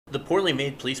The Poorly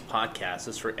Made Police podcast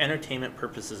is for entertainment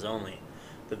purposes only.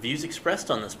 The views expressed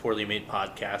on this Poorly Made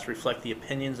podcast reflect the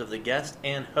opinions of the guest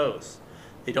and hosts.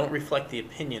 They don't reflect the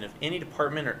opinion of any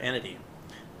department or entity.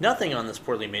 Nothing on this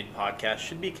Poorly Made podcast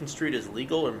should be construed as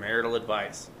legal or marital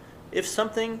advice. If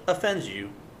something offends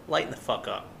you, lighten the fuck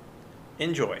up.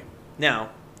 Enjoy.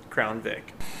 Now, Crown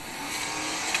Vic.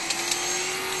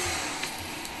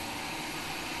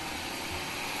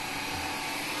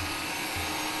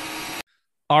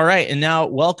 All right, and now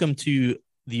welcome to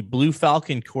the Blue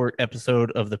Falcon Court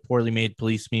episode of the Poorly Made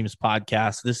Police Memes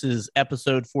podcast. This is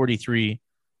episode 43.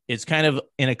 It's kind of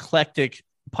an eclectic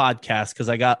podcast because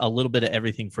I got a little bit of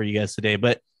everything for you guys today.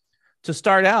 But to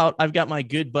start out, I've got my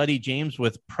good buddy James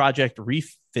with Project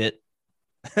Refit.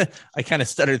 I kind of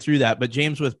stuttered through that, but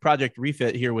James with Project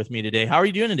Refit here with me today. How are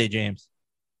you doing today, James?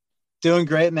 Doing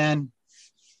great, man.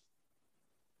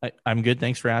 I'm good.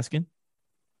 Thanks for asking.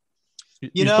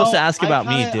 You're supposed to ask about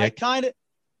me, Dick.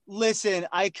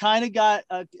 I kind of got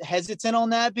hesitant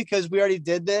on that because we already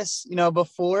did this,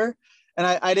 before, and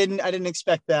I didn't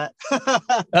expect that.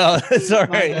 Oh, it's all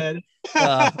right.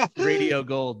 Radio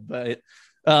gold, but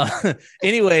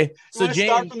anyway. So James,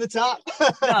 start from the top.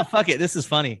 Nah, fuck it. This is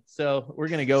funny, so we're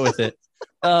gonna go with it.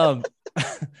 So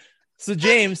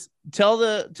James, tell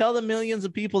the millions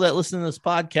of people that listen to this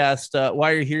podcast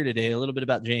why you're here today. A little bit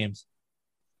about James.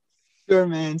 Sure,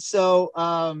 man. So,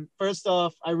 first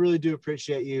off, I really do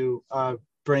appreciate you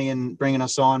bringing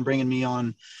us on, bringing me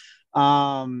on.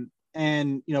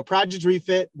 And Project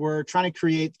Refit, we're trying to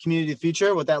create the community of the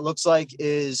future. What that looks like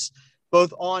is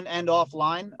both on and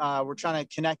offline. We're trying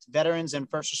to connect veterans and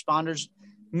first responders,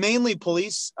 mainly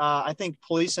police. I think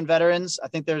police and veterans. I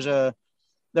think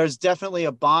there's definitely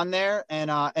a bond there, and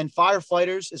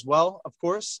firefighters as well, of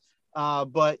course.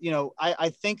 But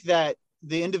I think that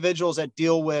the individuals that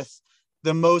deal with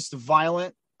the most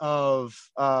violent of,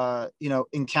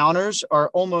 encounters are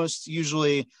almost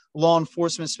usually law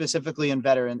enforcement specifically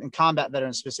and combat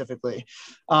veterans specifically.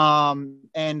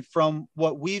 And from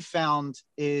what we've found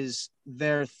is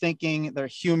their thinking, their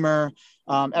humor,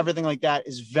 everything like that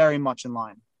is very much in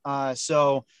line.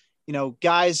 So,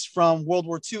 guys from World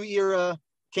War II era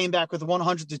came back with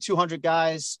 100 to 200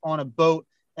 guys on a boat,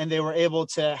 and they were able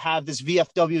to have this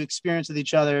VFW experience with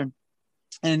each other.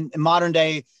 And modern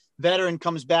day veteran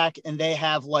comes back and they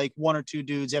have like one or two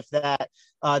dudes, if that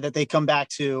they come back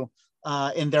to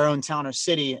in their own town or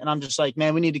city. And I'm just like,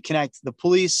 man, we need to connect the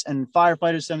police and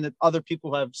firefighters, some of the other people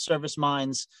who have service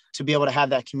minds, to be able to have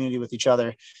that community with each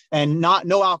other. And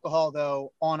no alcohol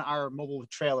though on our mobile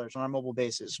trailers, on our mobile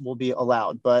bases will be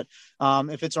allowed. But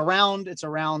if it's around, it's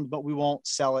around, but we won't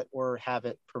sell it or have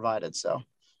it provided. So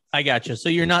I gotcha. So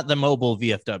you're not the mobile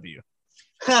VFW.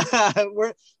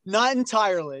 We're not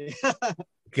entirely.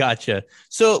 Gotcha.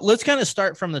 So let's kind of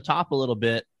start from the top a little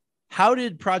bit. How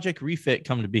did Project Refit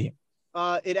come to be?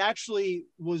 It actually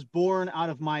was born out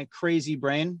of my crazy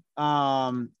brain.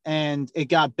 And it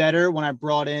got better when I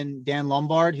brought in Dan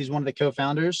Lombard. He's one of the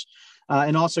co-founders,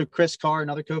 and also Chris Carr,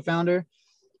 another co-founder.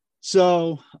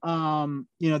 So,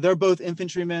 they're both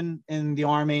infantrymen in the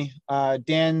Army.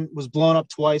 Dan was blown up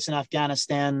twice in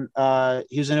Afghanistan.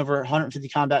 He was in over 150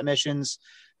 combat missions,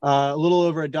 a little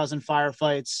over a dozen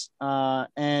firefights.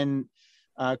 And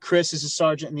Chris is a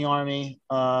sergeant in the Army,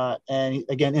 and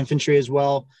again, infantry as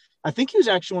well. I think he was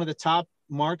actually one of the top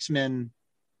marksmen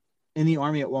in the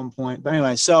Army at one point. But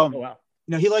anyway, so, wow.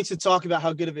 He likes to talk about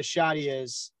how good of a shot he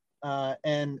is.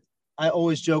 And I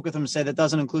always joke with him and say, that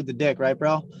doesn't include the dick, right,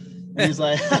 bro? And he's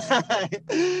like,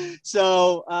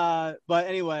 so, but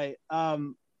anyway,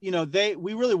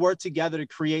 we really worked together to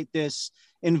create this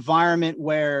environment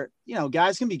where,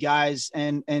 guys can be guys,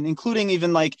 and including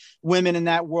even like women in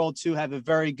that world too, have a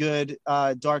very good,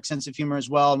 dark sense of humor as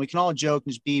well. And we can all joke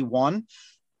and just be one.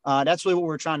 That's really what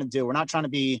we're trying to do. We're not trying to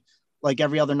be like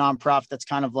every other nonprofit that's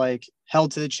kind of like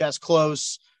held to the chest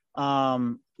close,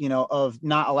 of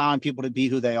not allowing people to be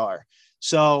who they are.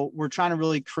 So we're trying to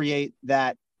really create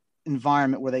that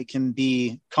environment where they can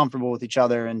be comfortable with each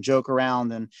other and joke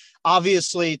around, and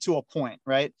obviously to a point,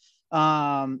 right?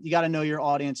 You got to know your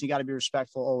audience. You got to be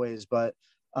respectful always, but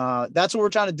that's what we're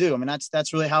trying to do. I mean,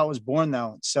 that's really how it was born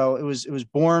though. So it was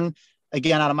born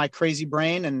again out of my crazy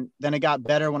brain, and then it got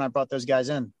better when I brought those guys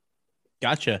in.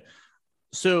 Gotcha.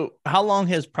 So how long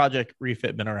has Project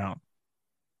Refit been around?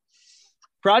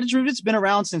 Project Refit's been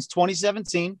around since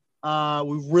 2017.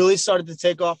 We really started to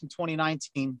take off in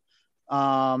 2019.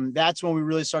 That's when we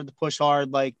really started to push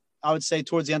hard. Like I would say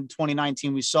towards the end of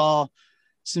 2019, we saw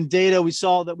some data. We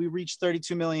saw that we reached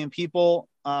 32 million people.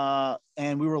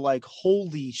 And we were like,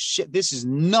 holy shit, this is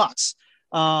nuts.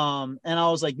 And I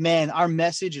was like, man, our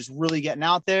message is really getting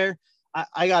out there.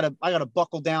 I gotta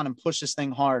buckle down and push this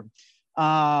thing hard.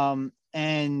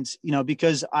 And, you know,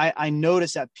 because I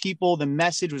noticed that the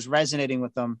message was resonating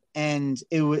with them, and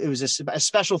it was a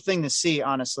special thing to see,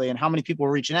 honestly, and how many people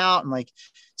were reaching out and like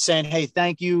saying, hey,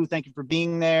 thank you for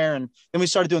being there. And then we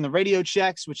started doing the radio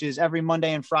checks, which is every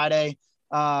Monday and Friday,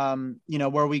 you know,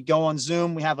 where we go on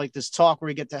Zoom. We have like this talk where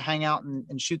we get to hang out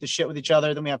and shoot the shit with each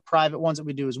other. Then we have private ones that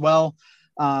we do as well.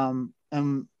 And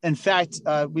in fact,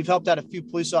 we've helped out a few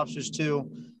police officers too.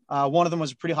 One of them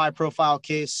was a pretty high profile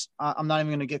case. I'm not even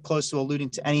going to get close to alluding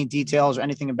to any details or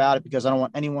anything about it because I don't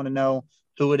want anyone to know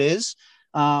who it is.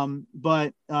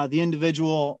 But the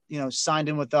individual, you know, signed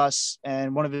in with us,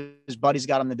 and one of his buddies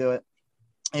got him to do it.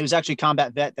 It was actually a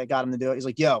combat vet that got him to do it. He's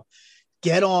like, yo,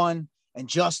 get on and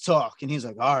just talk. And he's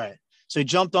like, all right. So he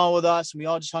jumped on with us, and we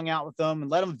all just hung out with them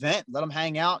and let him vent, let him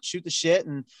hang out, shoot the shit.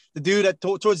 And the dude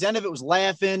towards the end of it was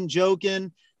laughing,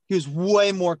 joking. He was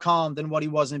way more calm than what he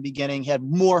was in the beginning. He had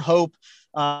more hope.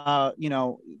 You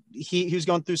know, he was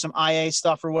going through some IA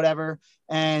stuff or whatever.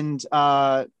 And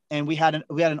we had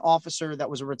an officer that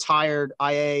was a retired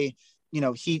IA. You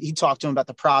know, he talked to him about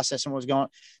the process and what was going on.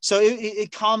 So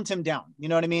it calmed him down. You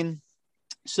know what I mean?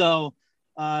 So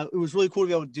it was really cool to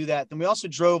be able to do that. Then we also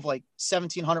drove like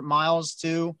 1,700 miles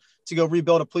to go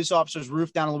rebuild a police officer's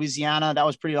roof down in Louisiana. That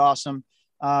was pretty awesome.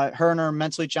 Her and her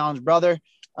mentally challenged brother,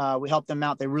 we helped them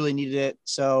out. They really needed it.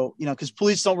 So, you know, because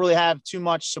police don't really have too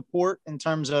much support in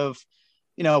terms of,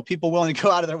 you know, people willing to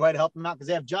go out of their way to help them out because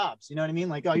they have jobs. You know what I mean?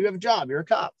 Like, oh, you have a job, you're a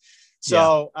cop.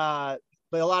 So, but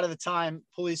a lot of the time,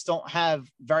 police don't have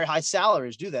very high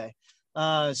salaries, do they?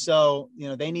 So, you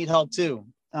know, they need help too.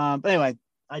 But anyway,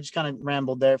 I just kind of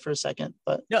rambled there for a second.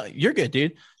 But no, you're good,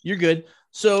 dude. You're good.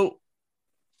 So,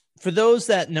 for those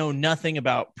that know nothing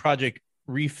about Project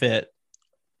Refit,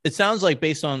 it sounds like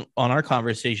based on our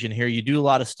conversation here, you do a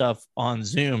lot of stuff on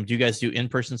Zoom. Do you guys do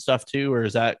in-person stuff too, or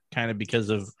is that kind of because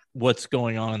of what's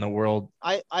going on in the world?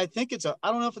 I think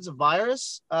I don't know if it's a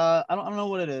virus. I don't know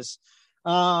what it is.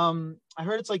 I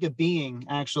heard it's like a being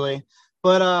actually,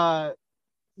 but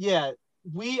yeah,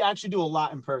 we actually do a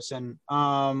lot in person.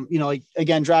 You know, like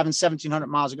again, driving 1,700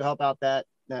 miles to go help out that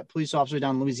police officer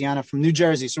down in Louisiana from New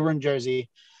Jersey. So we're in Jersey.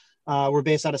 We're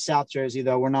based out of South Jersey,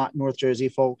 though. We're not North Jersey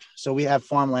folk. So we have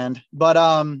farmland. But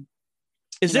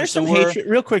is there some hatred?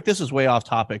 Real quick, this is way off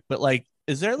topic, but like,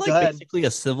 is there like basically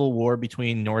a civil war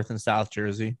between North and South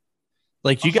Jersey?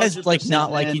 Like, do you guys like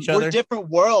not like each other? We're different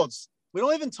worlds. We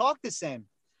don't even talk the same.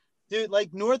 Dude,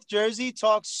 like North Jersey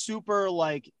talks super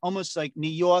like almost like New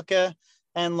Yorker,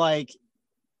 and like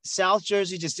South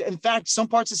Jersey just, in fact, some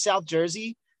parts of South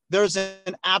Jersey, there's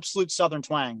an absolute Southern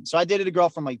twang. So I dated a girl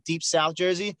from like deep South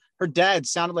Jersey. Her dad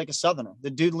sounded like a Southerner.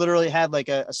 The dude literally had like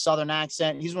a Southern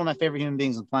accent. He's one of my favorite human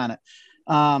beings on the planet.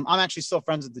 I'm actually still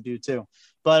friends with the dude too,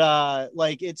 but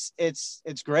like it's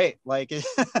great. Like,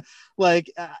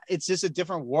 it's just a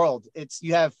different world.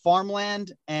 You have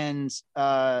farmland and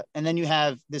then you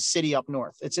have this city up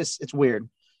north. It's weird.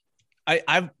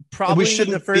 I've probably we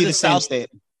shouldn't the furthest be the same south state.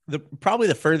 Probably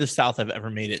the furthest south I've ever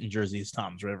made it in Jersey is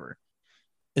Tom's River.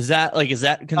 Is that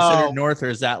considered north, or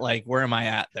is that like, where am I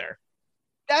at there?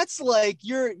 That's like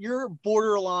you're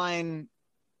borderline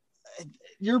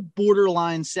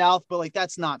south, but like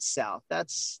that's not south.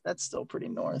 That's still pretty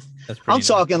north. I'm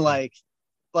talking like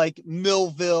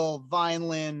Millville,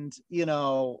 Vineland, you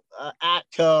know,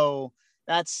 Atco.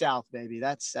 That's south, baby.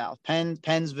 That's south.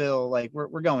 Pennsville. Like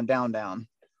we're going down.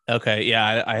 Okay,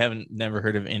 yeah, I haven't never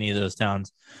heard of any of those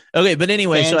towns. Okay, but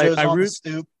anyway, Banjos so I root.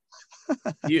 Stoop.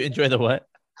 You enjoy the what?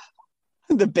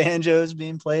 The banjos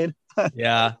being played.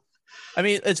 Yeah. I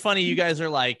mean, it's funny. You guys are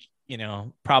like, you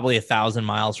know, probably 1,000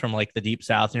 miles from like the deep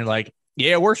South. And you're like,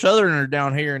 yeah, we're Southerners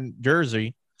down here in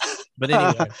Jersey. But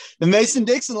anyway, the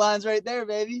Mason-Dixon line's right there,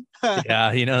 baby.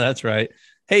 Yeah, you know, that's right.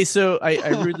 Hey, so I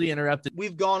rudely interrupted.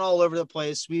 We've gone all over the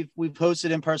place. We've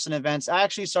hosted in-person events. I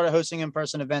actually started hosting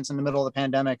in-person events in the middle of the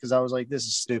pandemic because I was like, this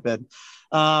is stupid.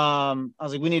 I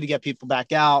was like, we need to get people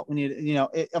back out. We need, you know,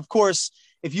 of course,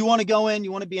 if you want to go in,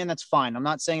 you want to be in, that's fine. I'm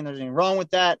not saying there's anything wrong with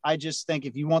that. I just think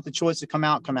if you want the choice to come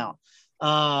out, come out.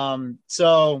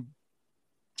 So,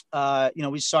 you know,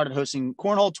 we started hosting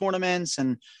cornhole tournaments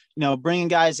and, you know, bringing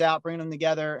guys out, bringing them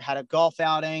together, had a golf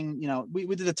outing, you know, we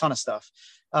did a ton of stuff.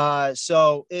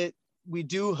 So we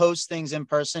do host things in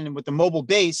person, and with the mobile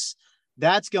base,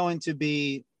 that's going to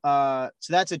be, so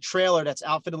that's a trailer that's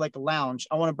outfitted like a lounge.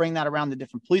 I want to bring that around the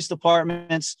different police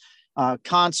departments,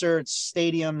 concerts,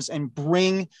 stadiums, and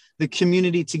bring the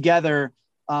community together,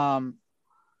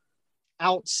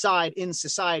 outside in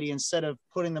society instead of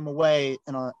putting them away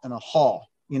in a hall,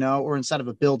 you know, or inside of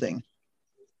a building.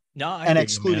 No, and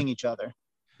excluding each other.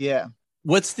 Yeah.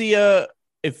 What's the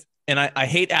and I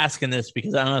hate asking this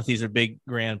because I don't know if these are big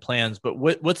grand plans, but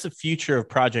what's the future of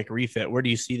Project Refit? Where do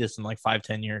you see this in like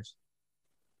 5-10 years?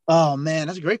 Oh man,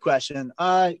 that's a great question.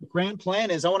 Grand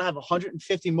plan is I want to have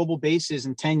 150 mobile bases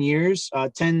in 10 years,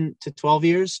 10 to 12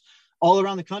 years, all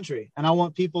around the country. And I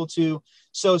want people to,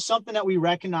 so something that we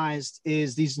recognized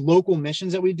is these local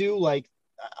missions that we do, like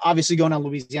obviously going on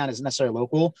Louisiana isn't necessarily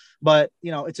local, but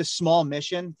it's a small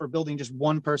mission for building just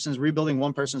rebuilding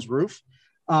one person's roof.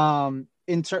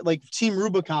 Like Team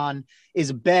Rubicon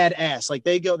is badass. Like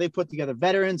they put together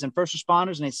veterans and first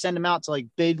responders and they send them out to like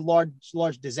big,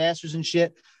 large disasters and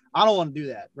shit. I don't want to do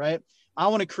that. Right. I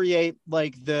want to create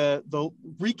like the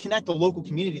reconnect the local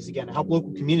communities again, help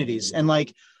local communities.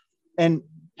 And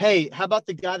hey, how about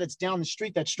the guy that's down the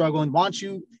street that's struggling? Why don't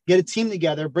you get a team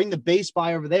together, bring the base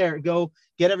by over there, go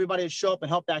get everybody to show up and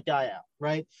help that guy out,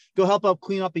 right? Go help up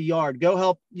clean up a yard, go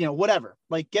help, whatever.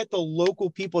 Like get the local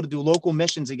people to do local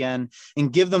missions again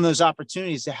and give them those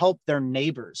opportunities to help their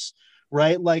neighbors,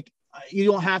 right? Like you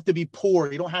don't have to be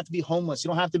poor. You don't have to be homeless. You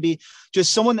don't have to be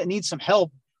just someone that needs some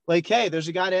help. Like, hey, there's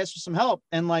a guy to ask for some help.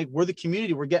 And like, we're the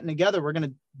community, we're getting together. We're going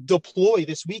to deploy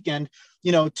this weekend,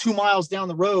 2 miles down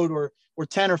the road or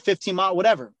 10 or 15 miles,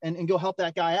 whatever, and go help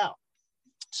that guy out.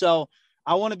 So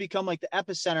I want to become like the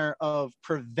epicenter of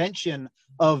prevention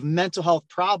of mental health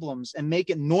problems and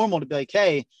make it normal to be like,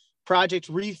 hey, Project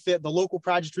Refit, the local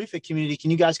Project Refit community,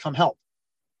 can you guys come help?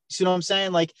 You see what I'm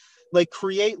saying? Like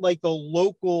create like the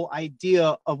local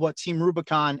idea of what Team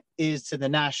Rubicon is to the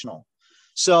national.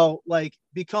 So like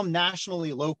become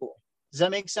nationally local. Does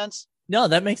that make sense? No,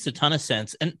 that makes a ton of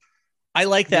sense. And I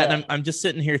like that. Yeah. And I'm just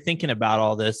sitting here thinking about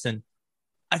all this. And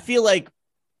I feel like,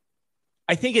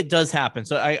 I think it does happen.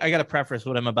 So I got to preface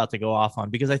what I'm about to go off on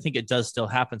because I think it does still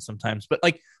happen sometimes. But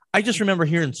like, I just remember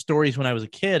hearing stories when I was a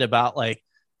kid about like,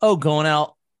 oh, going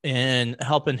out and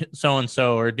helping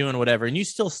so-and-so or doing whatever. And you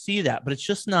still see that, but it's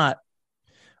just not,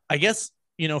 I guess,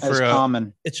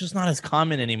 common. It's just not as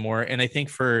common anymore. And I think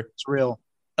it's real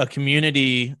a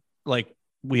community like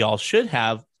we all should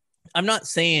have. I'm not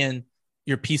saying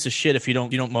you're a piece of shit if you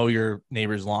don't mow your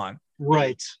neighbor's lawn.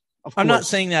 Right. I'm not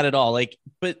saying that at all. Like,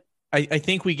 but I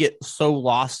think we get so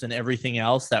lost in everything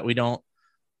else that we don't,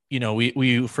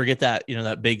 we forget that,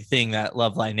 that big thing, that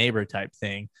love thy neighbor type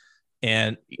thing.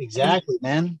 And exactly,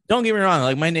 man. Don't get me wrong.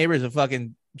 Like my neighbor's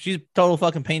she's total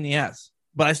fucking pain in the ass,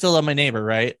 but I still love my neighbor.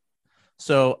 Right.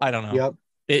 So I don't know.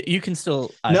 Yep. You can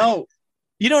still,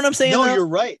 you know what I'm saying? No, though? You're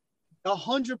right.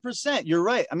 100%. You're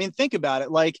right. I mean, think about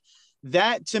it. Like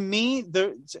that to me,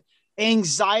 the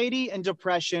anxiety and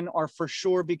depression are for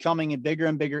sure becoming a bigger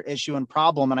and bigger issue and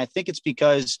problem. And I think it's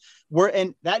because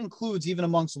that includes even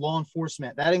amongst law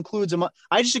enforcement. That includes,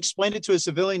 I just explained it to a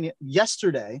civilian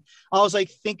yesterday. I was like,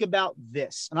 think about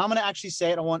this. And I'm going to actually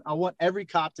say it. I want every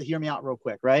cop to hear me out real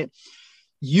quick, right?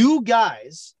 You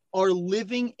guys are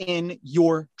living in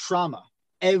your trauma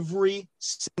every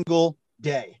single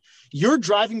day. You're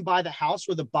driving by the house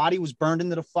where the body was burned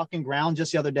into the fucking ground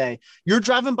just the other day. You're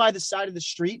driving by the side of the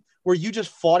street where you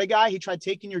just fought a guy. He tried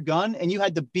taking your gun and you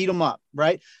had to beat him up,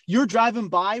 right? You're driving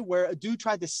by where a dude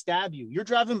tried to stab you. You're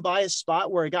driving by a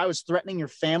spot where a guy was threatening your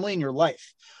family and your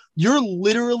life. You're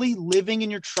literally living in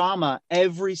your trauma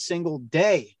every single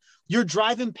day. You're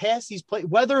driving past these places,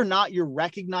 whether or not you're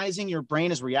recognizing your brain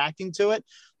is reacting to it,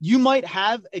 you might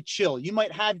have a chill. You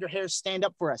might have your hair stand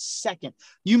up for a second.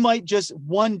 You might just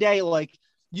one day, like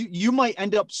you might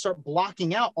end up start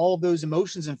blocking out all of those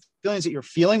emotions and feelings that you're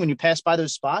feeling when you pass by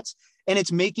those spots, and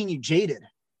it's making you jaded,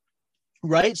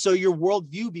 right? So your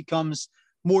worldview becomes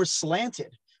more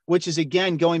slanted, which is,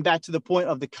 again, going back to the point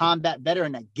of the combat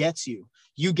veteran that gets you.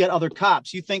 You get other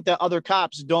cops. You think that other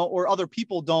cops don't, or other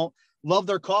people don't, love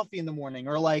their coffee in the morning,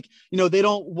 or like, they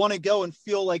don't want to go and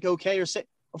feel like okay or say,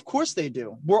 of course they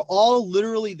do. We're all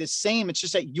literally the same. It's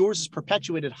just that yours is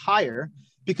perpetuated higher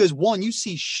because one, you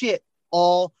see shit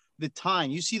all the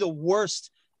time. You see the worst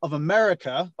of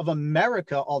America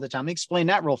all the time. Let me explain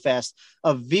that real fast.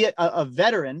 A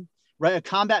veteran, right? A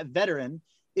combat veteran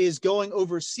is going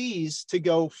overseas to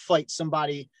go fight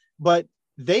somebody, but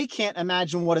they can't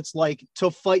imagine what it's like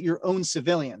to fight your own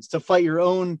civilians, to fight your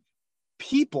own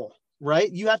people.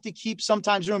 Right? You have to keep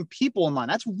sometimes your own people in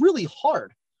mind. That's really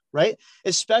hard, right?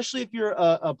 Especially if you're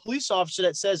a police officer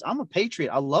that says, I'm a patriot.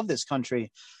 I love this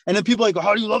country. And then people are like,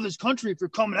 how do you love this country if you're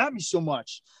coming at me so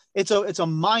much? It's a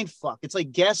mind fuck. It's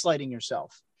like gaslighting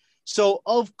yourself. So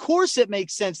of course it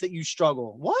makes sense that you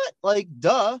struggle. What? Like,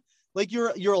 duh. Like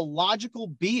you're a logical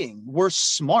being. We're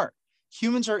smart.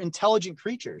 Humans are intelligent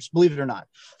creatures, believe it or not.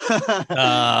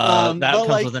 That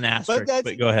comes with an asterisk,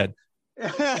 but go ahead.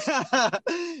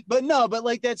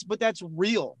 but that's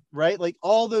real, right? Like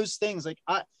all those things, like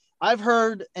I've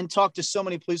heard and talked to so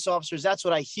many police officers. That's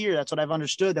what I hear. That's what I've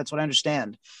understood. That's what I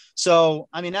understand. So,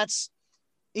 I mean, that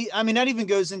even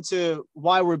goes into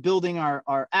why we're building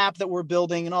our app that we're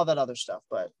building and all that other stuff.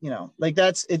 But, like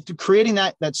that's it, creating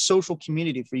that social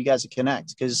community for you guys to connect,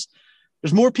 because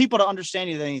there's more people to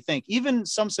understand you than you think. Even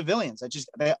some civilians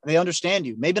they understand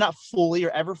you, maybe not fully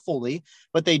or ever fully,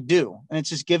 but they do. And it's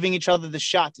just giving each other the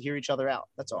shot to hear each other out.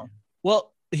 That's all.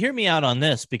 Well, hear me out on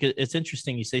this, because it's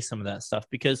interesting you say some of that stuff,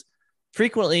 because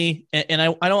frequently, and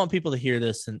I don't want people to hear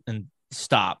this and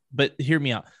stop, but hear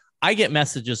me out. I get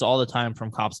messages all the time from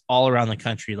cops all around the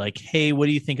country like, hey, what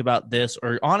do you think about this?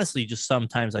 Or honestly, just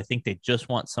sometimes I think they just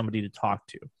want somebody to talk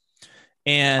to.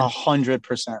 And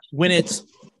 100%.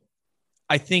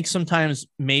 I think sometimes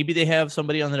maybe they have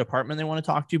somebody on the department they want to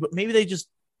talk to, but maybe they just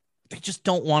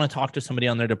don't want to talk to somebody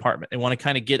on their department. They want to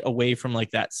kind of get away from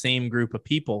like that same group of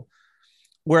people.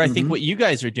 Where I think what you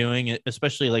guys are doing,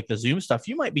 especially like the Zoom stuff,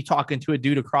 you might be talking to a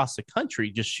dude across the country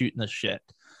just shooting the shit.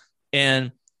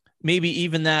 And maybe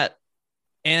even that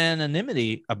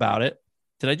anonymity about it.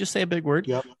 Did I just say a big word?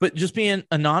 Yep. But just being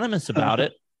anonymous about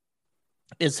it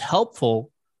is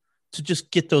helpful to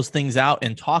just get those things out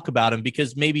and talk about them,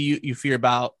 because maybe you fear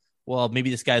about, well, maybe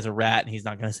this guy's a rat and he's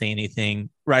not going to say anything,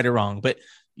 right or wrong. But,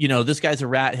 this guy's a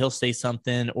rat, he'll say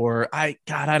something, or I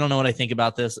don't know what I think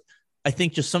about this. I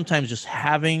think just sometimes just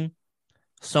having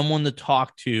someone to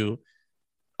talk to,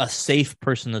 a safe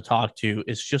person to talk to,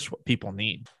 is just what people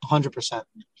need. 100%.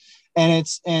 And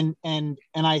it's, and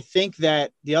I think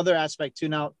that the other aspect too,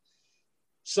 now,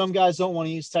 some guys don't want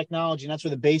to use technology, and that's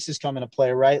where the bases come into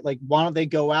play, right? Like, why don't they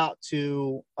go out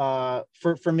to,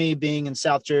 for me being in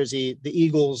South Jersey, the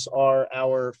Eagles are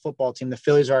our football team. The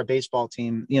Phillies are our baseball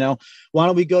team. Why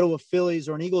don't we go to a Phillies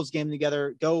or an Eagles game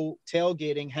together, go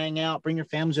tailgating, hang out, bring your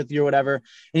families with you or whatever.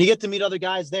 And you get to meet other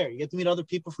guys there. You get to meet other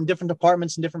people from different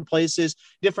departments and different places,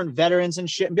 different veterans and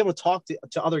shit, and be able to talk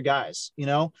to other guys,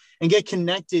 and get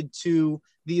connected to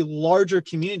the larger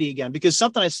community again. Because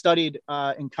something I studied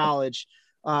in college,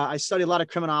 I studied a lot of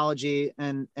criminology,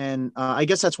 and I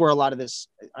guess that's where a lot of this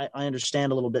I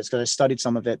understand a little bit, because I studied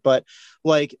some of it. But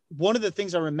like, one of the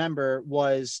things I remember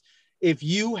was, if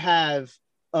you have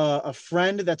a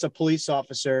friend that's a police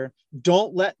officer,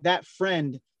 don't let that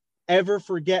friend ever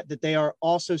forget that they are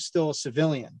also still a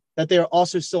civilian, that they are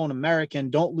also still an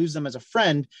American. Don't lose them as a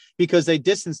friend because they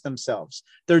distance themselves.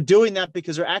 They're doing that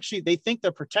because they think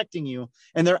they're protecting you,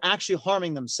 and they're actually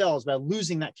harming themselves by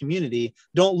losing that community.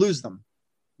 Don't lose them.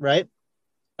 Right.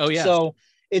 Oh yeah. So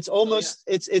it's almost,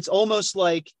 it's almost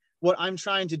like what I'm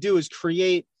trying to do is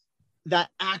create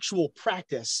that actual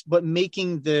practice, but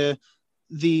making the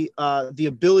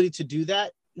ability to do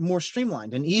that more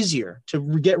streamlined and easier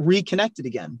to get reconnected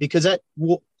again, because that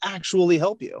will actually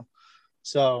help you.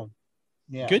 So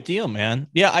yeah. Good deal, man.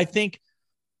 Yeah. I think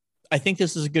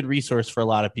this is a good resource for a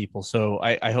lot of people. So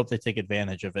I hope they take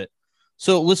advantage of it.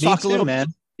 So let's talk a little,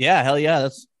 man. Yeah, hell yeah.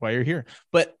 That's why you're here.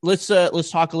 But let's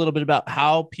talk a little bit about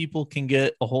how people can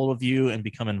get a hold of you and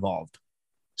become involved.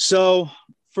 So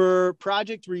for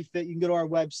Project Refit, you can go to our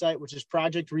website, which is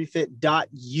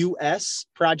projectrefit.us,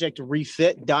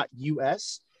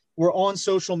 projectrefit.us. We're on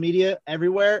social media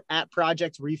everywhere at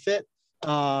Project Refit.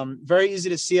 Very easy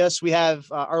to see us. We have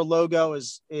our logo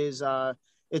is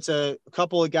it's a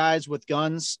couple of guys with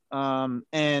guns.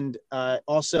 And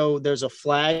also there's a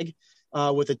flag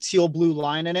with a teal blue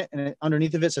line in it, and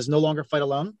underneath of it says "No longer fight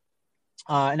alone."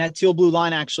 And that teal blue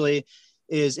line actually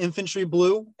is infantry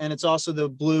blue, and it's also the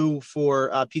blue for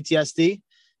PTSD.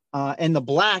 And the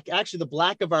black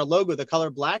of our logo, the color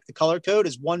black, the color code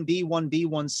is 1B, 1B,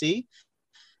 1C,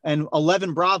 and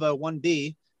 11 Bravo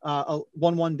 1B,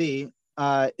 11B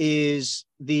is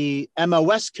the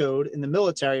MOS code in the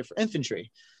military for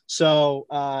infantry. So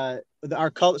our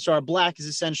black is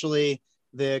essentially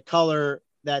the color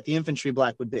that the infantry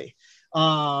black would be.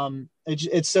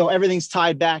 It's so everything's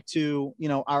tied back to,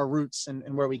 our roots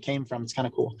and where we came from. It's kind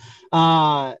of cool.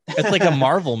 It's like a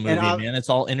Marvel movie, man. It's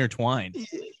all intertwined.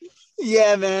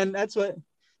 Yeah, man. That's what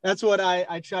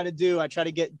I try to do. I try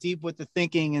to get deep with the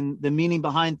thinking and the meaning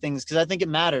behind things, because I think it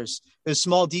matters. Those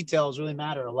small details really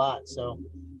matter a lot. So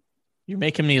you're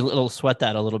making me a little sweat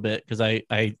that a little bit, because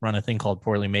I run a thing called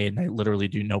Poorly Made, and I literally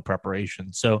do no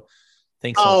preparation. So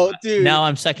thanks. Oh, dude. Now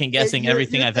I'm second guessing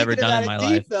everything I've ever done in my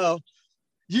life. Though.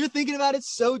 You're thinking about it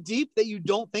so deep that you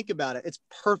don't think about it. It's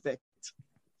perfect.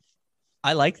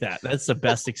 I like that. That's the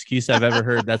best excuse I've ever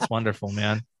heard. That's wonderful,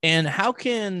 man. And how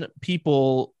can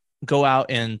people go out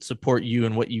and support you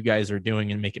and what you guys are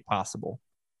doing and make it possible?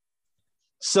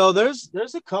 So there's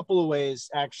a couple of ways,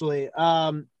 actually.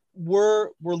 We're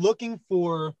looking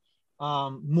for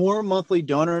more monthly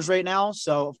donors right now.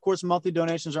 So of course, monthly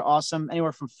donations are awesome,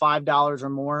 anywhere from $5 or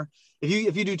more.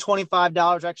 If you do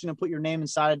 $25, actually gonna put your name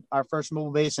inside our first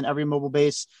mobile base, and every mobile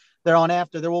base they're on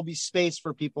after, there will be space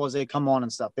for people as they come on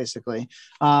and stuff, basically,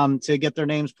 to get their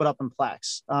names put up in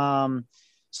plaques. But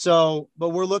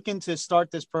we're looking to start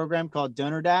this program called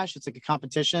Donor Dash. It's like a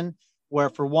competition where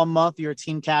for 1 month you're a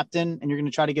team captain and you're going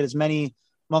to try to get as many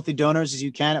monthly donors as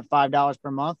you can at $5 per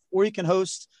month, or you can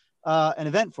host an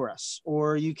event for us,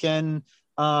 or you can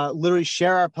literally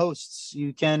share our posts.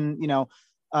 You can,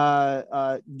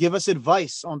 give us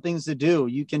advice on things to do.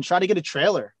 You can try to get a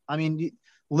trailer. I mean,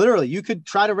 literally, you could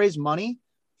try to raise money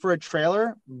for a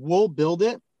trailer. We'll build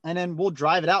it and then we'll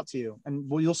drive it out to you,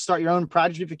 and you'll start your own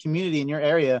Project community in your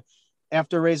area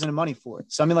after raising the money for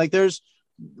it. So, I mean, like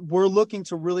we're looking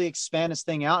to really expand this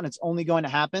thing out, and it's only going to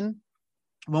happen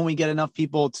when we get enough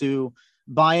people to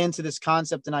buy into this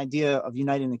concept and idea of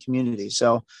uniting the community.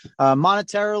 So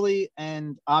monetarily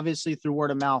and obviously through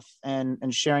word of mouth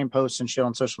and sharing posts and shit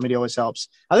on social media always helps.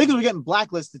 I think we're getting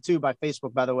blacklisted too by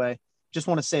Facebook, by the way. Just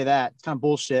want to say that. It's kind of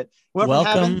bullshit.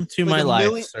 Welcome to my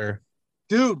life, sir.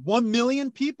 Dude, 1 million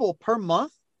people per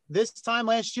month. This time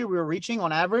last year, we were reaching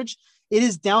on average. It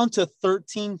is down to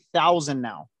 13,000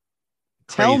 now.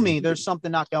 Crazy. Tell me there's something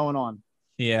not going on.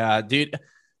 Yeah, dude.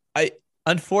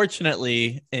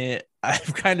 Unfortunately,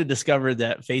 I've kind of discovered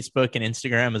that Facebook and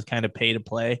Instagram is kind of pay to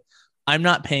play. I'm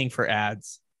not paying for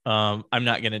ads. I'm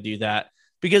not going to do that.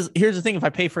 Because here's the thing, if I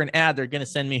pay for an ad, they're going to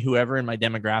send me whoever in my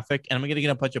demographic, and I'm going to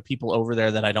get a bunch of people over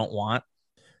there that I don't want.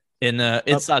 And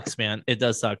it sucks, man. It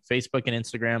does suck. Facebook and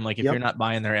Instagram, like if you're not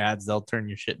buying their ads, they'll turn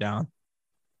your shit down.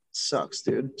 Sucks,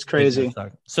 dude. It's crazy.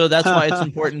 So that's why it's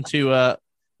important to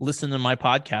listen to my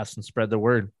podcast and spread the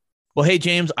word. Well, hey,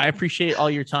 James, I appreciate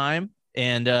all your time.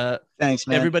 And thanks,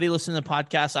 man. Everybody listen to the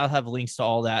podcast. I'll have links to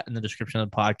all that in the description of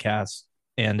the podcast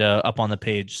and up on the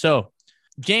page. So,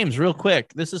 James, real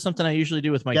quick, this is something I usually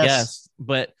do with my guests,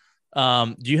 but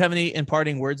do you have any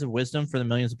imparting words of wisdom for the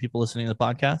millions of people listening to the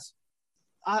podcast?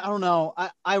 I don't know.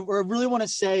 I really want to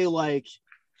say, like,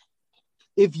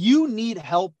 if you need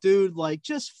help, dude, like,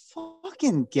 just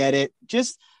fucking get it.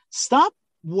 Just stop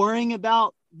worrying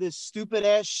about this stupid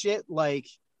ass shit, like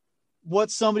what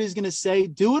somebody's going to say.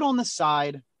 Do it on the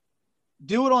side.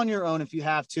 Do it on your own if you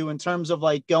have to, in terms of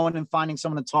like going and finding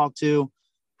someone to talk to.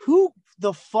 Who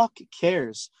the fuck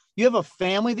cares? You have a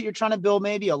family that you're trying to build,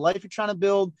 maybe a life you're trying to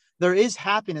build. There is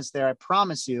happiness there, I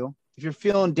promise you. If you're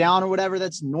feeling down or whatever,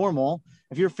 that's normal.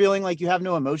 If you're feeling like you have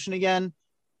no emotion again,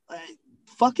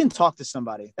 fucking talk to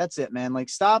somebody. That's it, man. Like,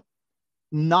 stop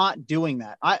not doing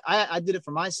that. I did it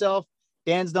for myself.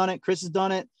 Dan's done it. Chris has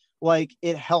done it. Like,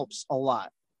 it helps a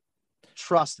lot.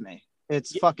 Trust me.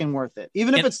 It's fucking worth it.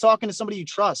 Even if it's talking to somebody you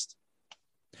trust.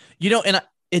 You know, and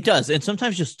it does. And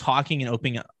sometimes just talking and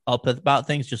opening up about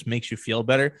things just makes you feel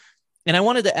better. And I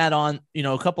wanted to add on, you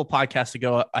know, a couple podcasts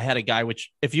ago, I had a guy,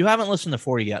 which if you haven't listened to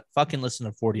 40 yet, fucking listen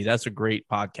to 40. That's a great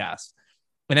podcast.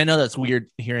 And I know that's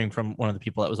weird hearing from one of the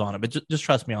people that was on it, but just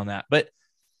trust me on that. But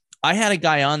I had a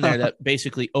guy on there that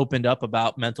basically opened up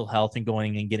about mental health and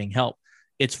going and getting help.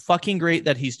 It's fucking great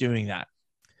that he's doing that.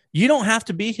 You don't have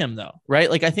to be him though,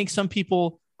 right? Like, I think some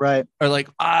people are like,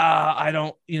 I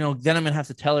don't, you know, then I'm going to have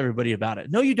to tell everybody about it.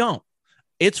 No, you don't.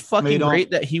 It's fucking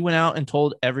great that he went out and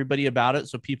told everybody about it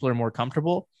so people are more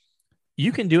comfortable.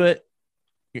 You can do it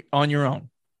on your own.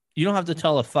 You don't have to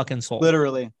tell a fucking soul.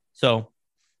 Literally. So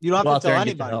you don't have to tell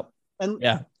anybody. And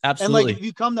yeah, absolutely. And like, if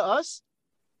you come to us,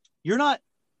 you're not,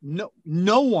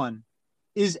 no one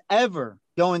is ever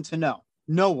going to know.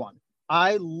 No one.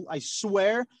 I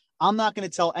swear I'm not going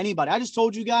to tell anybody. I just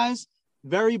told you guys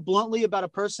very bluntly about a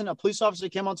police officer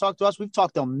came on and talked to us. We've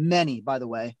talked to many, by the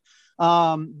way.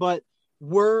 But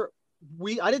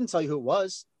I didn't tell you who it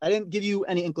was. I didn't give you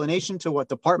any inclination to what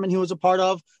department he was a part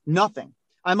of. Nothing.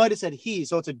 I might have said he,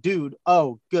 so it's a dude.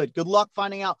 Oh, good. Good luck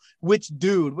finding out which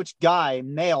dude, which guy,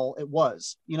 male it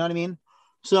was. You know what I mean?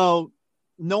 So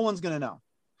no one's going to know.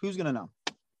 Who's going to know?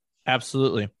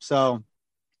 Absolutely. So,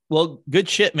 well, good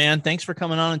shit, man. Thanks for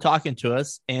coming on and talking to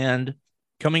us. And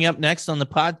coming up next on the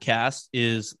podcast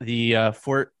is the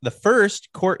first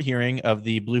court hearing of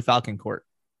the Blue Falcon Court.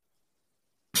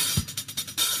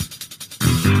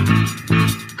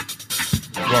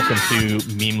 Welcome to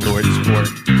Meme Lord's Court.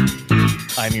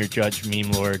 I'm your judge,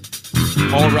 Meme Lord.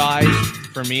 All rise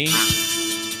for me.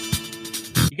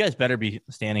 You guys better be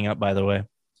standing up, by the way.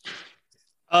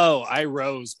 Oh, I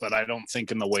rose, but I don't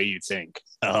think in the way you think.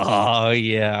 Oh,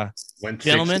 yeah. Went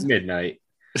gentlemen, midnight.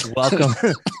 Welcome.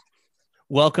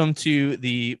 Welcome to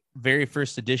the very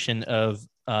first edition of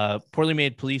Poorly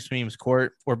Made Police Memes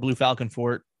Court, or Blue Falcon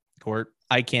Court.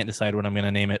 I can't decide what I'm going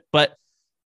to name it, but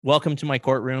welcome to my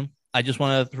courtroom. I just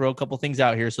want to throw a couple things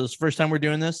out here. So it's the first time we're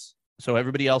doing this, so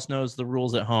everybody else knows the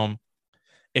rules at home.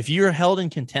 If you're held in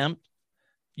contempt,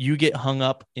 you get hung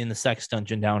up in the sex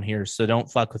dungeon down here. So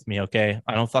don't fuck with me, okay?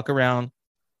 I don't fuck around.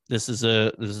 This is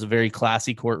a very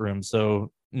classy courtroom,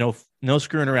 so no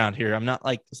screwing around here. I'm not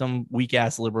like some weak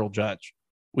ass liberal judge.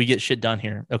 We get shit done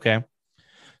here, okay?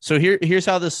 So here's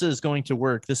how this is going to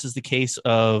work. This is the case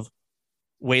of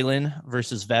Whalen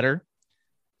versus Vetter,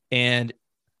 and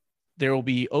there will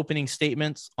be opening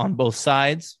statements on both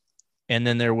sides, and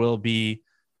then there will be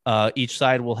each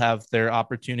side will have their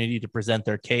opportunity to present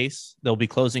their case. There'll be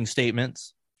closing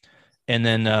statements, and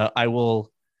then I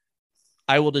will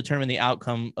determine the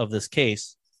outcome of this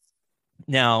case.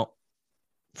 Now,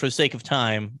 for the sake of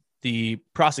time, the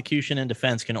prosecution and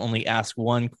defense can only ask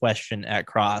one question at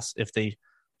cross if they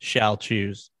shall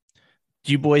choose.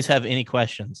 Do you boys have any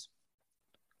questions?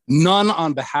 None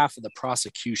on behalf of the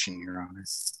prosecution, Your Honor.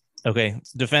 Okay.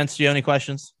 Defense, do you have any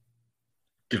questions?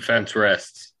 Defense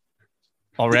rests.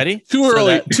 Already? Too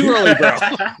early, bro.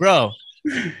 Bro.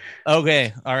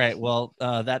 Okay. All right. Well,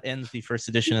 that ends the first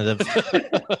edition of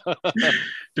the...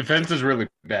 Defense is really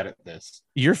bad at this.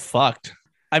 You're fucked.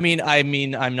 I mean,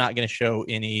 I'm not going to show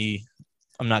any...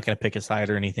 I'm not going to pick a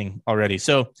side or anything already.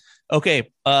 So,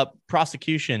 okay.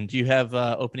 Prosecution, do you have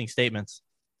opening statements?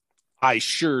 I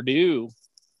sure do.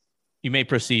 You may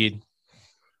proceed.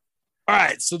 All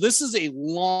right. So this is a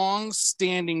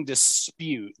long-standing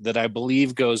dispute that I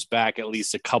believe goes back at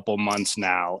least a couple months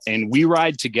now. And we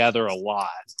ride together a lot.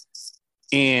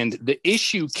 And the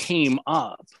issue came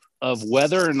up of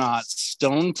whether or not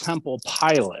Stone Temple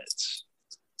Pilots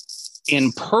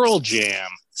and Pearl Jam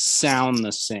sound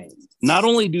the same. Not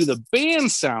only do the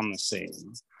bands sound the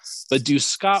same, but do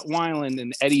Scott Weiland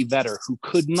and Eddie Vedder, who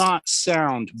could not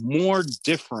sound more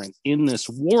different in this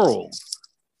world,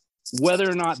 whether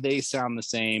or not they sound the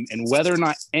same and whether or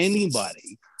not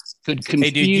anybody could confuse.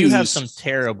 Hey, dude, you have some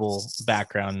terrible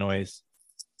background noise.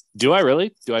 Do I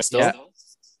really? Do I still? Yeah.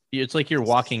 It's like you're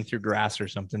walking through grass or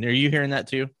something. Are you hearing that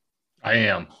too? I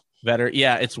am. Vedder?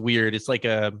 Yeah, it's weird. It's like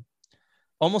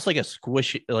almost like a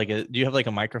squishy, do you have like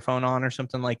a microphone on or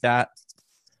something like that?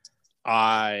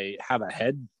 I have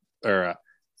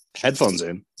headphones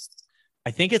in.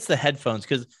 I think it's the headphones,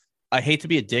 because I hate to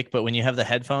be a dick, but when you have the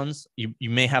headphones, you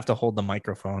may have to hold the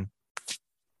microphone.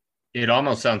 It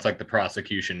almost sounds like the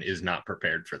prosecution is not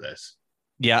prepared for this.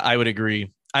 Yeah, I would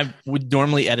agree. I would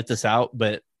normally edit this out,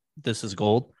 but this is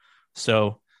gold.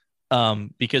 So,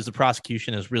 because the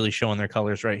prosecution is really showing their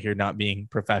colors right here, not being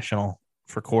professional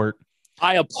for court.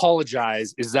 I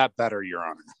apologize. Is that better, Your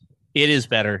Honor? It is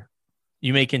better.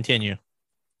 You may continue.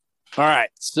 All right.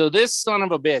 So this son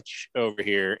of a bitch over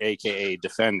here, aka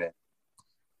defendant,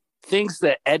 thinks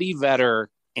that Eddie Vedder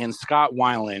and Scott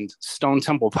Weiland, Stone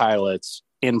Temple Pilots,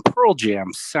 and Pearl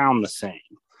Jam sound the same.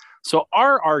 So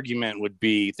our argument would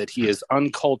be that he is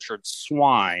uncultured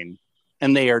swine,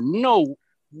 and they are no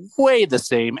way the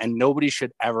same, and nobody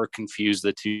should ever confuse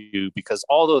the two, because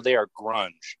although they are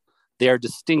grunge, they are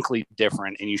distinctly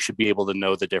different, and you should be able to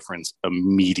know the difference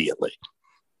immediately.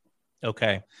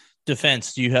 Okay.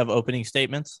 Defense, do you have opening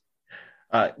statements?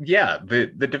 Yeah, the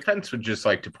defense would just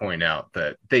like to point out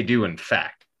that they do, in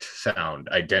fact, sound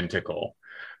identical.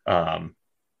 I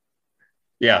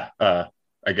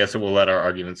guess it will let our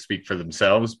arguments speak for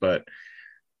themselves, but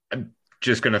I'm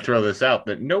just going to throw this out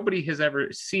that nobody has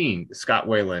ever seen Scott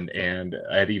Weiland and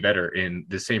Eddie Vedder in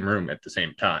the same room at the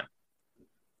same time.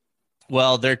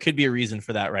 Well, there could be a reason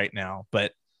for that right now,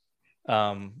 but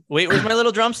wait, where's my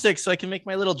little drumstick so I can make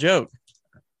my little joke?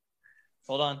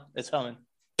 Hold on, it's coming.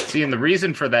 See, and the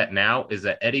reason for that now is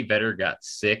that Eddie Vedder got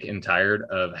sick and tired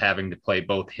of having to play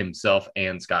both himself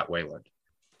and Scott Weiland.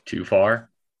 Too far?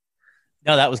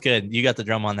 No, that was good. You got the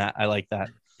drum on that. I like that.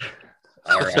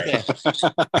 All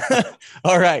right.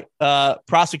 All right.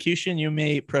 Prosecution, you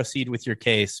may proceed with your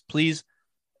case. Please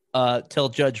tell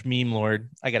Judge Meme Lord,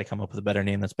 I got to come up with a better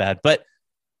name. That's bad. But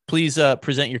please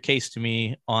present your case to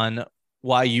me on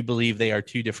why you believe they are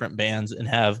two different bands and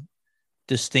have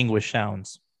distinguished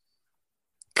sounds.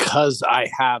 Because I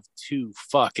have two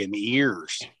fucking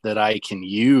ears that I can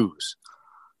use.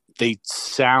 They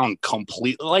sound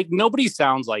completely like nobody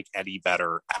sounds like Eddie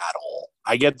Vedder at all.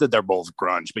 I get that they're both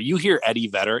grunge, but you hear Eddie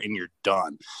Vedder and you're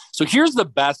done. So here's the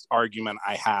best argument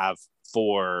I have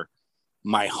for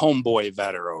my homeboy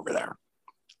Vedder over there.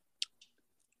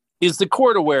 Is the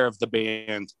court aware of the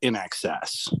band In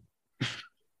Excess?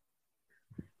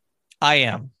 I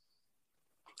am.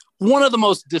 One of the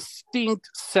most distinct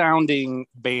sounding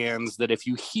bands that if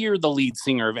you hear the lead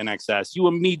singer of In Excess, you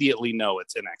immediately know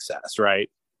it's In Excess,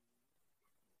 right?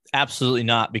 Absolutely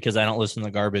not, because I don't listen to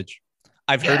garbage.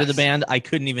 I've heard of the band. I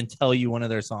couldn't even tell you one of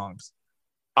their songs.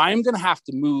 I'm going to have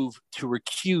to move to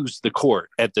recuse the court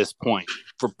at this point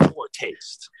for poor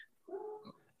taste.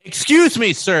 Excuse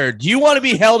me, sir. Do you want to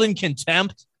be held in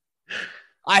contempt?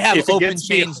 I have open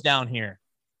chains down here.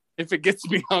 If it gets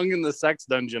me hung in the sex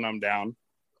dungeon, I'm down.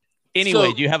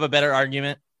 Anyway, do you have a better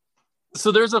argument?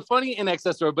 So there's a funny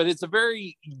INXS story, but it's a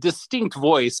very distinct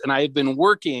voice. And I have been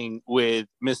working with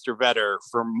Mr. Vetter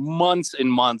for months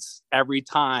and months. Every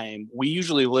time we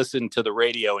usually listen to the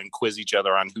radio and quiz each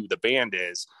other on who the band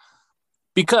is,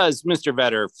 because Mr.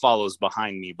 Vetter follows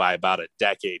behind me by about a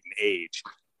decade in age.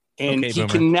 And he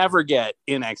can never get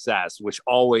INXS, which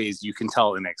always you can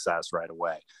tell INXS right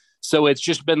away. So it's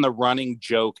just been the running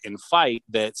joke and fight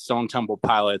that Stone Temple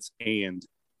Pilots and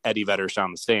Eddie Vedder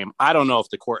sound the same. I don't know if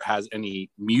the court has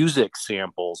any music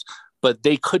samples, but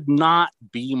they could not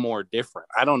be more different.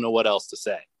 I don't know what else to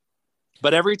say.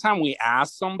 But every time we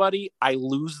ask somebody, I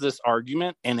lose this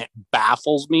argument and it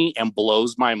baffles me and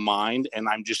blows my mind. And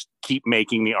I'm just keep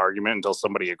making the argument until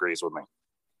somebody agrees with me.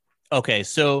 Okay,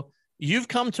 so you've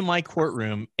come to my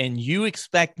courtroom and you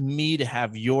expect me to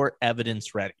have your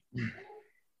evidence ready.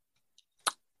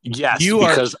 Yes, you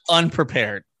are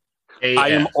unprepared. I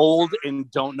am old and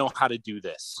don't know how to do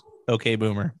this. Okay,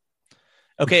 Boomer.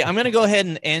 Okay, I'm going to go ahead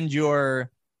and end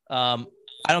your I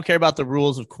don't care about the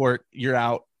rules of court. You're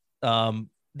out.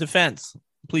 Defense,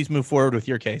 please move forward with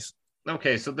your case.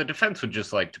 Okay, so the defense would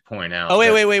just like to point out. Oh,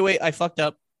 wait. I fucked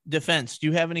up. Defense, do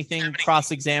you have anything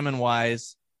cross-examine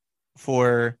wise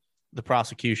for the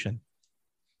prosecution?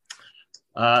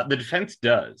 The defense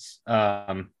does.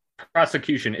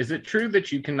 Prosecution, is it true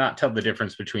that you cannot tell the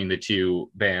difference between the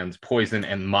two bands, Poison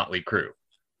and Motley Crue?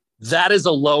 That is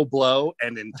a low blow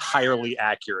and entirely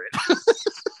accurate.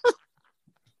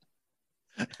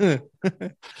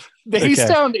 They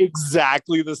sound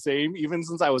exactly the same. Even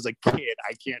since I was a kid,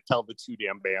 I can't tell the two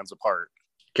damn bands apart.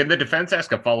 Can the defense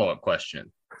ask a follow-up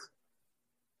question?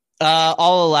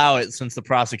 I'll allow it since the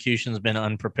prosecution's been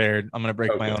unprepared. I'm going to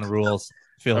break my own rules.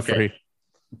 Feel free.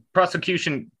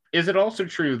 Prosecution, is it also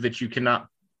true that you cannot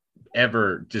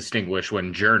ever distinguish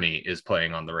when Journey is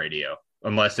playing on the radio,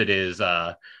 unless it is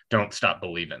Don't Stop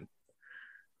Believin'?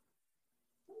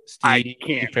 I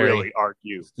can't really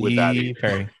argue with that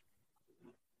either.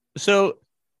 So,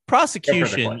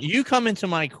 prosecution, you come into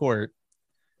my court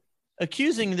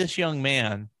accusing this young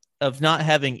man of not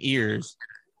having ears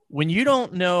when you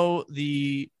don't know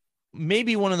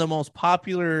maybe one of the most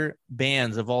popular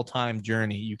bands of all time,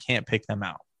 Journey. You can't pick them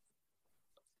out.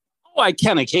 Oh, I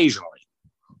can occasionally.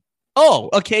 Oh,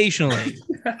 occasionally.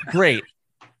 Great.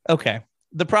 Okay.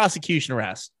 The prosecution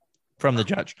rests from the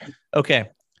judge. Okay.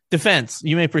 Defense,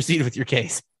 you may proceed with your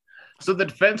case. So the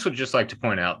defense would just like to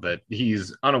point out that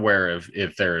he's unaware of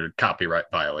if there are copyright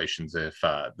violations if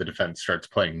the defense starts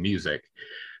playing music.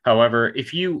 However,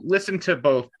 if you listen to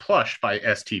both Plush by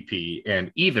STP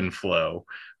and Even Flow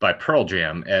by Pearl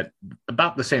Jam at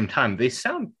about the same time, they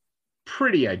sound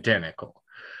pretty identical.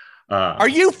 Are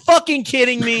you fucking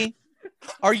kidding me?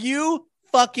 Are you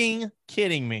fucking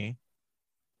kidding me?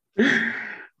 You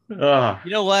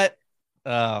know what?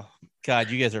 Oh, God,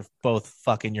 you guys are both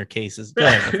fucking your cases. Go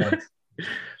ahead.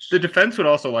 The defense would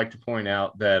also like to point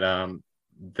out that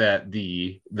that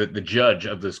the judge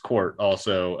of this court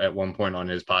also at one point on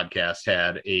his podcast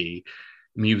had a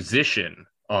musician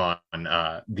on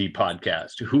the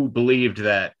podcast who believed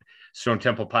that Stone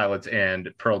Temple Pilots and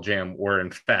Pearl Jam were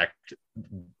in fact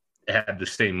had the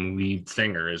same lead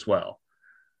singer as well.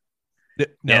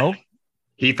 No,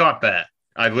 he thought that.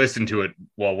 I listened to it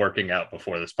while working out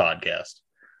before this podcast.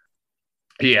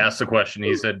 He asked the question.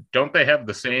 He said, "Don't they have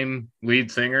the same lead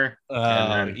singer?"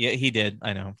 Yeah, he did.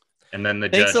 I know. And then the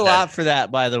thanks a lot for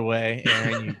that, by the way,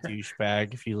 Aaron, you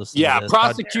douchebag. If you listen, to this,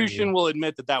 prosecution will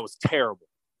admit that was terrible.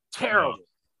 Terrible.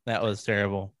 That was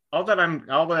terrible. All that I'm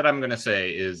going to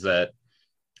say is that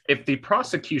if the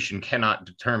prosecution cannot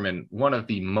determine one of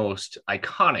the most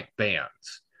iconic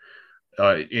bands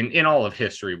in all of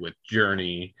history with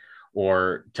Journey,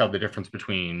 or tell the difference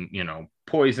between,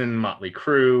 Poison, Motley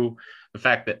Crue, the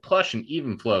fact that Plush and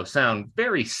Even Flow sound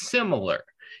very similar,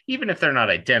 even if they're not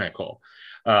identical,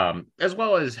 as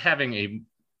well as having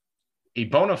a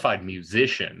bona fide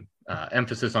musician,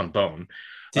 emphasis on bone.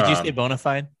 Did you say bona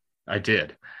fide? I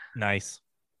did. Nice.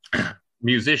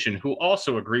 Musician who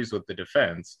also agrees with the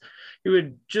defense. He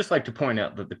would just like to point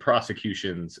out that the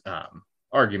prosecution's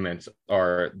arguments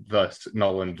are thus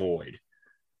null and void.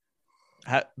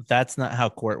 That's not how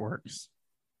court works,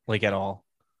 like at all.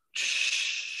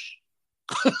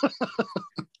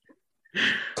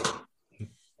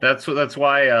 That's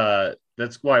why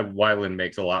Weiland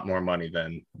makes a lot more money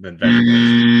than Vetter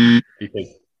does, because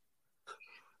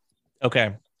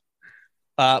Okay.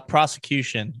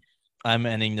 Prosecution. I'm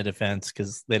ending the defense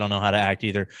because they don't know how to act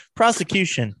either.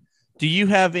 Prosecution. Do you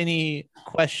have any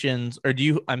questions, or do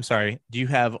you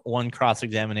have one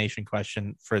cross-examination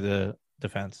question for the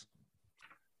defense?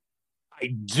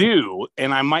 I do,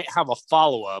 and I might have a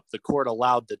follow-up. The court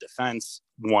allowed the defense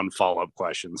one follow-up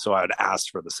question, so I would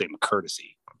ask for the same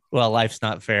courtesy. Well, life's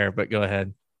not fair, but go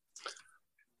ahead.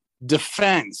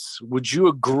 Defense, would you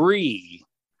agree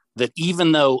that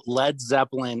even though Led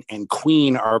Zeppelin and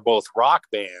Queen are both rock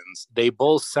bands, they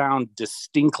both sound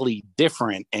distinctly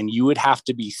different, and you would have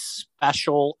to be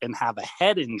special and have a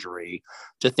head injury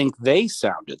to think they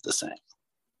sounded the same?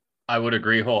 I would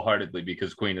agree wholeheartedly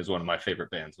because Queen is one of my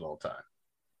favorite bands of all time.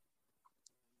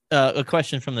 A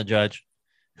question from the judge.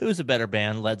 Who's a better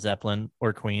band, Led Zeppelin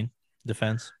or Queen?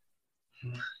 Defense.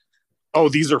 Oh,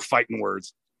 these are fighting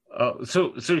words.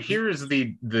 So here's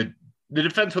the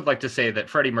defense would like to say that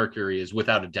Freddie Mercury is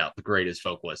without a doubt the greatest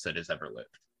vocalist that has ever lived.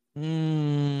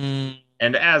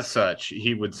 And as such,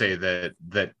 he would say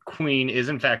that Queen is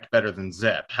in fact better than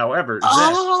Zepp. However,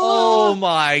 oh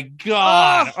my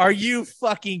God. Are you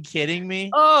fucking kidding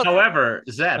me? However,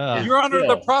 Zepp is Your Honor,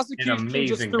 the prosecution an amazing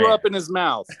just threw band. up in his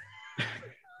mouth.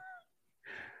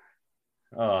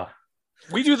 Oh,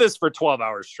 We do this for 12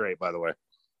 hours straight, by the way.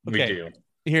 we Okay. do.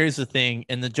 Here's the thing,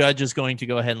 and the judge is going to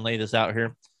go ahead and lay this out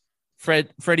here.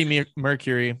 Freddie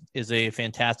Mercury is a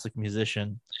fantastic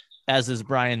musician, as is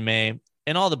Brian May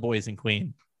and all the boys in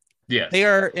Queen. Yes. They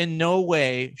are in no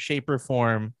way, shape, or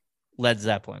form Led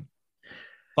Zeppelin.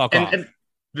 Fuck off. And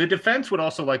the defense would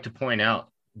also like to point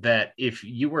out that if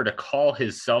you were to call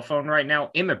his cell phone right now,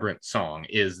 Immigrant Song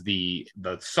is the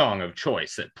song of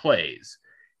choice that plays.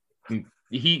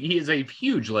 He is a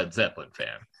huge Led Zeppelin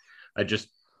fan. I just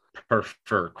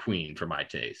prefer Queen for my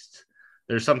tastes.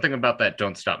 There's something about that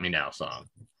 "Don't Stop Me Now" song.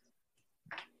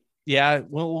 Yeah,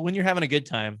 well, when you're having a good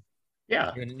time,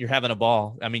 Yeah. you're having a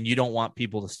ball. I mean, you don't want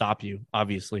people to stop you,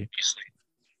 obviously.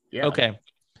 Yeah. Okay.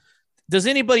 Does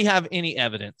anybody have any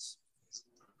evidence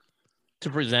to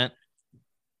present?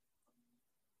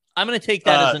 I'm going to take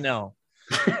that as a no.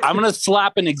 I'm going to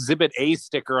slap an Exhibit A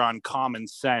sticker on common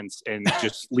sense and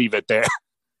just leave it there.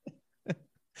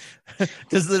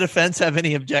 Does the defense have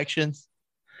any objections?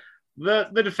 The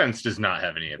defense does not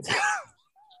have any of it.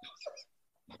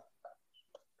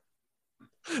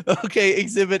 Okay,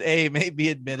 Exhibit A may be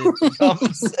admitted to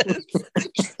common sense.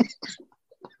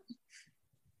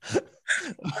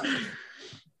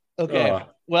 Okay.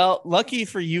 Well, lucky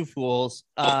for you fools,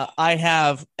 I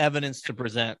have evidence to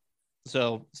present.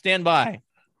 So stand by.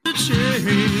 So do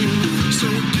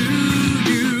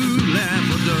you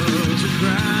laugh or does it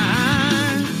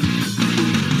cry?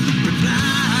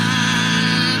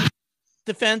 Reply.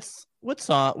 Defense,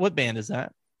 what band is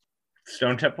that?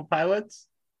 Stone Temple Pilots?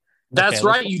 That's Okay,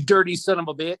 right, you dirty son of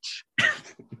a bitch.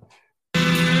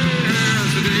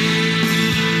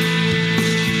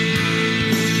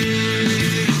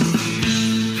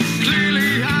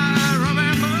 Clearly I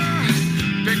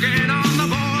remember picking on the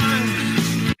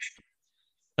boy.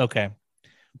 Okay. Is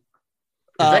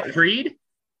that Creed?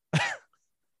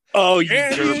 Oh, you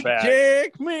Can you dirtbag.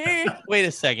 take me? Wait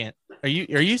a second. Are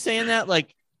you saying that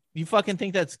like you fucking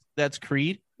think that's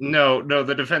Creed? No,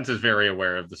 the defense is very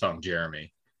aware of the song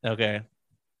Jeremy. Okay.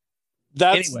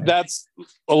 That's Anyway. that's a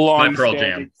Pearl long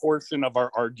Jam. portion of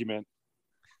our argument.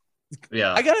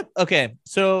 Yeah. I got it. Okay.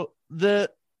 So the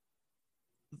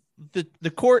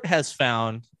court has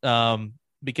found,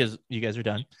 because you guys are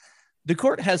done, the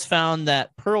court has found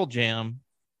that Pearl Jam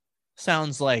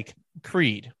sounds like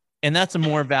Creed, and that's a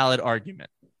more valid argument.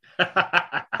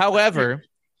 However,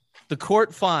 the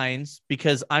court finds,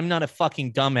 because I'm not a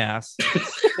fucking dumbass,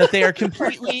 that they are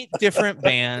completely different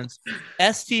bands.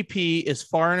 STP is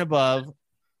far and above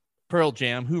Pearl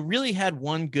Jam, who really had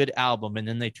one good album, and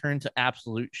then they turned to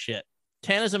absolute shit.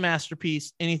 10 is a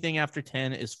masterpiece. Anything after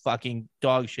 10 is fucking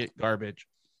dog shit garbage.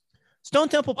 Stone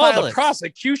Temple Oh, Pilots. the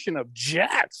prosecution Oh,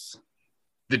 objects.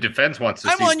 The defense wants to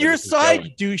I'm see on where your this is side,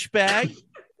 going. douchebag.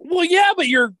 Well, yeah, but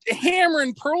you're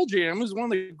hammering Pearl Jam, who's one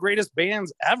of the greatest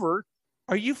bands ever.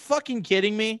 Are you fucking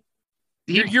kidding me?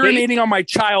 You're urinating on my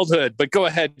childhood, but go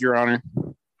ahead, Your Honor.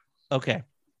 Okay.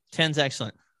 10's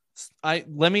excellent. Let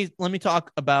me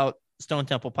talk about Stone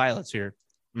Temple Pilots here.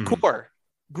 Mhm. Core,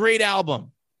 great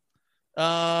album.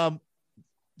 The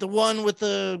one with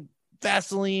the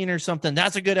Vaseline or something,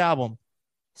 that's a good album.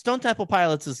 Stone Temple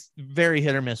Pilots is very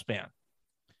hit or miss band.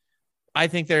 I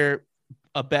think they're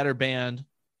a better band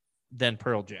than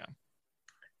Pearl Jam.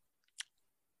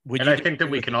 And I think that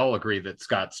we can all agree that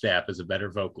Scott Stapp is a better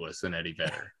vocalist than Eddie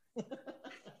Vedder.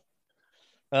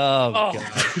 Oh, God.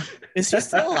 Is he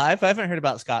still alive? I haven't heard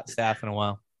about Scott Stapp in a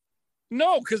while.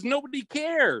 No, because nobody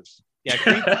cares.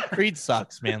 Yeah, Creed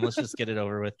sucks, man. Let's just get it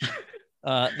over with.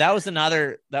 That was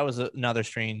another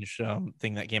strange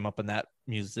thing that came up in that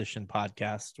musician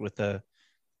podcast with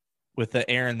the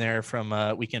Aaron there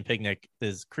from Weekend Picnic.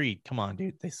 Is Creed? Come on,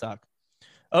 dude, they suck.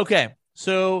 Okay,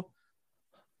 so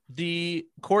the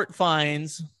court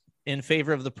finds in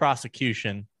favor of the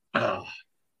prosecution. Oh,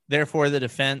 Therefore, the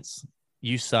defense,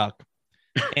 you suck.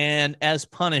 And as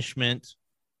punishment,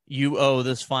 you owe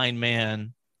this fine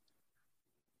man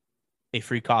a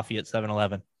free coffee at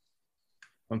 7-Eleven.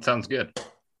 that sounds good.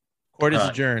 Court is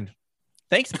adjourned.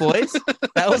 Thanks, boys.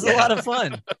 That was a lot of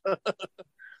fun.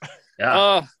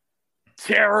 Yeah.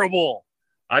 Terrible.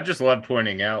 I just love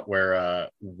pointing out where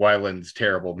Wyland's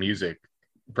terrible music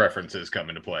preferences come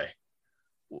into play.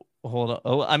 Hold on.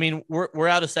 Oh, I mean, we're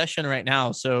out of session right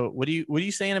now. So what are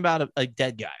you saying about a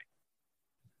dead guy?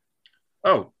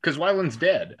 Oh, because Wyland's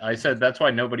dead. I said that's why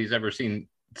nobody's ever seen.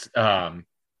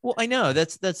 Well, I know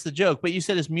that's the joke, but you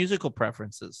said his musical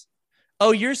preferences.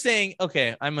 Oh, you're saying,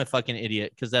 okay, I'm a fucking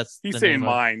idiot because He's the saying name of-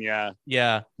 mine, yeah.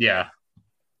 Yeah. Yeah.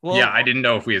 Well, Yeah, I didn't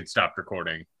know if we had stopped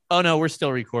recording. Oh no, we're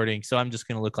still recording, so I'm just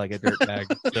gonna look like a dirtbag.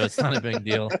 So it's not a big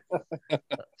deal.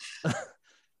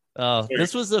 Oh,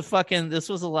 this was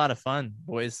a lot of fun,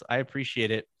 boys. I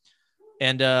appreciate it.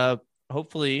 And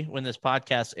hopefully when this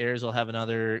podcast airs, I'll have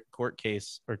another court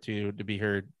case or two to be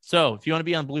heard. So if you want to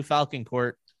be on Blue Falcon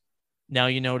Court, now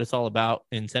you know what it's all about,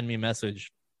 and send me a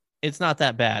message. It's not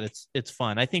that bad. It's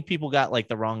fun. I think people got like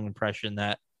the wrong impression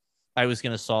that I was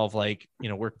going to solve like,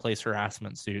 workplace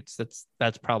harassment suits.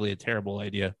 That's probably a terrible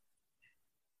idea.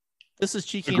 This is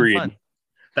cheeky Agreed. and fun.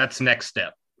 That's next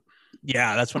step.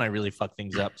 Yeah, that's when I really fuck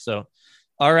things up. So,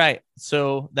 all right.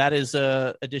 So that is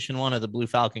edition 1 of the Blue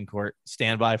Falcon Court.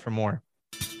 Stand by for more.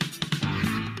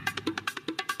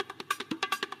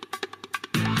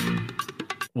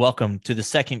 Welcome to the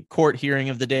second court hearing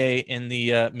of the day in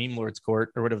the Meme Lords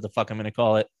Court, or whatever the fuck I'm going to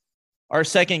call it. Our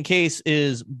second case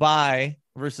is Bai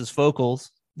versus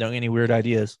Focals. Don't get any weird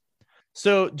ideas.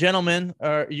 So, gentlemen,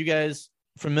 are you guys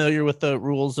familiar with the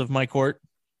rules of my court?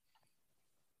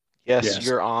 Yes,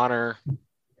 Your Honor.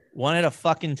 One at a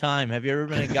fucking time. Have you ever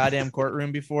been in a goddamn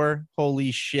courtroom before?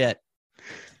 Holy shit.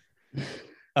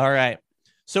 All right.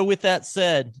 So with that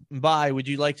said, Bai, would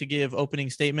you like to give opening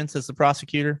statements as the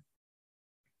prosecutor?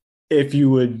 If you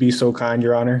would be so kind,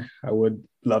 Your Honor, I would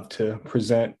love to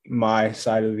present my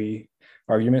side of the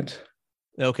argument.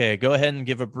 Okay, go ahead and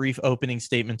give a brief opening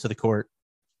statement to the court.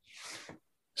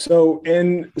 So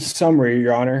in summary,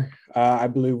 Your Honor, I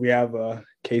believe we have a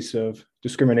case of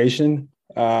discrimination.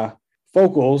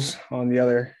 Focals, on the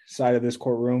other side of this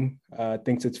courtroom,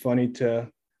 thinks it's funny to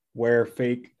wear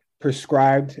fake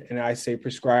prescribed, and I say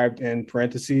prescribed in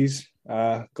parentheses,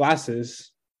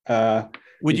 glasses.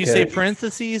 Would you say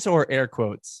parentheses or air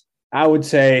quotes? I would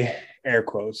say air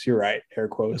quotes. You're right, air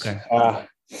quotes. Okay.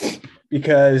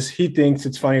 Because he thinks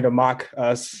it's funny to mock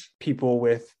us people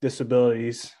with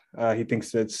disabilities. He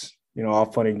thinks it's,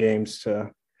 all fun and games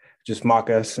to just mock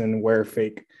us and wear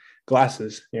fake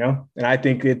glasses, and I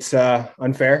think it's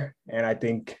unfair. And I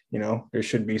think, there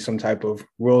should be some type of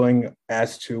ruling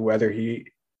as to whether he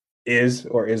is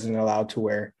or isn't allowed to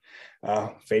wear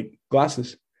fake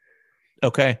glasses.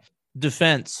 Okay.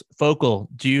 Defense, Focal,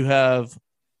 do you have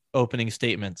opening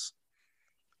statements?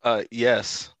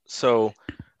 Yes. So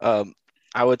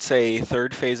I would say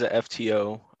third phase of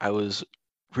FTO, I was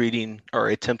reading or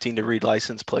attempting to read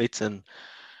license plates, and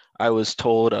I was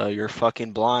told you're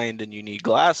fucking blind and you need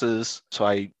glasses. So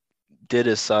I did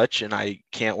as such, and I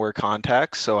can't wear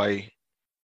contacts. So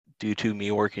due to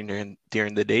me working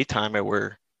during the daytime, I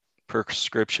wear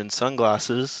prescription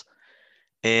sunglasses,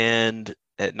 and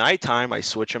at nighttime I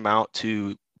switch them out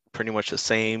to pretty much the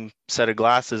same set of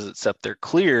glasses, except they're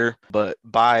clear, but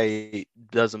Bai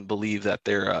doesn't believe that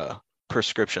they're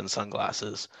prescription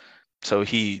sunglasses. So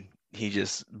he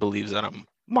just believes that I'm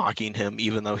mocking him,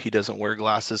 even though he doesn't wear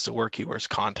glasses to work. He wears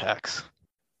contacts.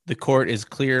 The court is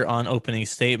clear on opening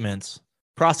statements.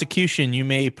 Prosecution, you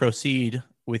may proceed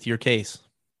with your case.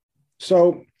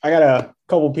 So I got a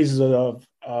couple pieces of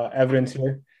evidence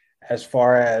here as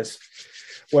far as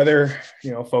whether,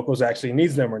 Focals actually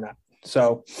needs them or not.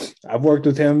 So I've worked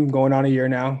with him going on a year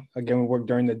now. Again, we work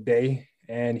during the day,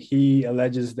 and he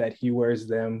alleges that he wears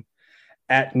them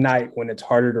at night when it's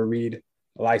harder to read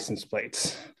license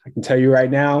plates. I can tell you right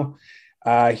now,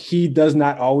 he does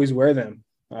not always wear them.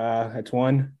 That's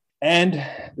one. And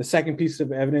the second piece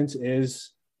of evidence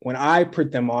is when I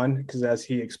put them on, because as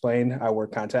he explained, I wear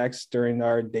contacts during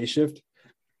our day shift.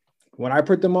 When I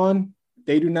put them on,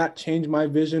 they do not change my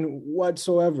vision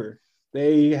whatsoever.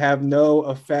 They have no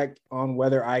effect on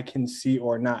whether I can see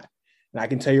or not. And I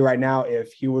can tell you right now,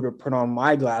 if he would have put on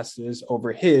my glasses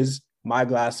over his, my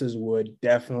glasses would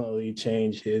definitely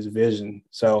change his vision.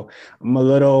 So I'm a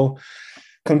little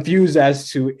confused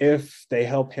as to if they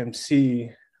help him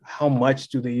see, how much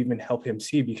do they even help him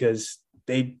see, because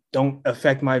they don't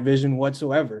affect my vision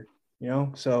whatsoever, you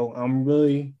know? So I'm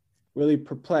really, really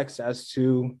perplexed as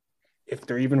to if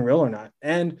they're even real or not.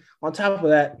 And on top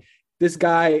of that, this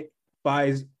guy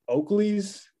buys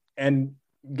Oakley's and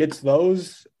gets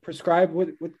those prescribed. What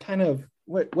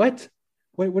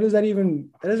does that even,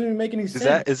 that doesn't even make any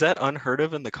sense. Is that unheard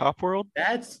of in the cop world?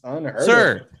 That's unheard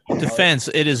Sir, of. defense,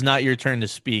 it is not your turn to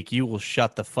speak. You will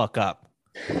shut the fuck up.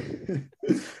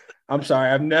 I'm sorry.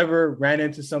 I've never ran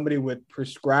into somebody with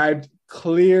prescribed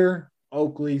clear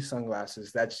Oakley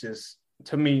sunglasses. That's just,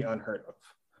 to me, unheard of.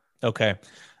 Okay.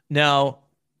 Now,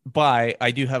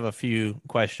 I do have a few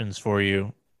questions for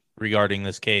you regarding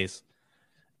this case.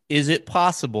 Is it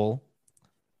possible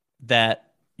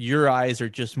that your eyes are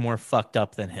just more fucked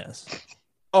up than his?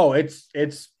 Oh,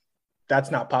 that's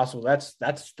not possible. That's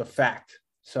the fact.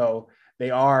 So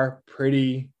they are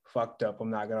pretty fucked up. I'm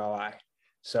not gonna lie.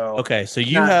 So okay, so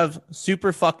you have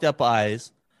super fucked up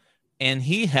eyes, and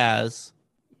he has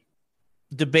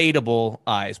debatable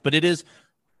eyes. But it is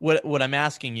what I'm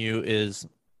asking you is,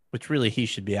 which really he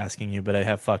should be asking you, but I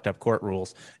have fucked up court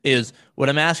rules, is what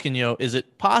I'm asking you, is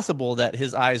it possible that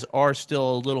his eyes are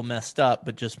still a little messed up,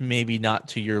 but just maybe not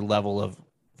to your level of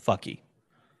fucky?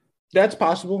 That's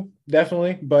possible,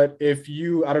 definitely. But I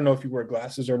don't know if you wear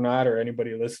glasses or not, or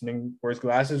anybody listening wears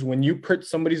glasses. When you put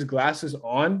somebody's glasses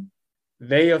on,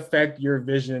 they affect your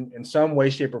vision in some way,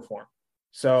 shape, or form.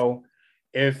 So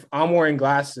if I'm wearing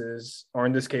glasses, or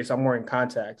in this case, I'm wearing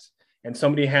contacts, and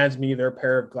somebody hands me their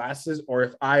pair of glasses, or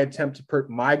if I attempt to put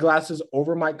my glasses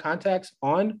over my contacts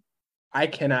on, I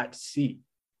cannot see.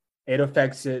 It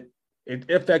affects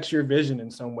your vision in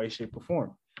some way, shape, or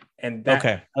form. And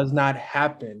that does not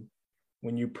happen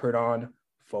when you put on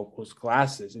Focal's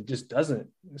glasses. It just doesn't.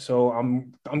 So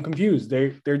I'm confused.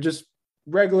 They're just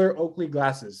regular Oakley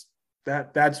glasses.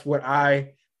 That's what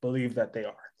I believe that they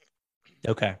are.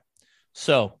 Okay.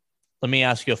 So let me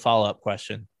ask you a follow-up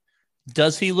question.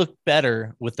 Does he look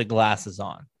better with the glasses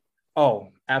on? Oh,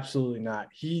 absolutely not.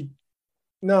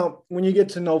 When you get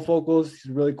to know Focals,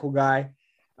 he's a really cool guy.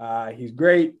 He's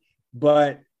great,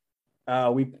 but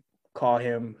we call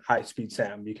him High Speed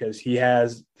Sam because he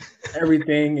has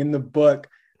everything in the book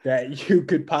that you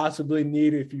could possibly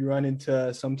need if you run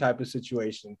into some type of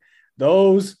situation.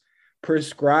 Those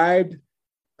prescribed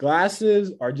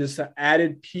glasses are just an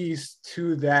added piece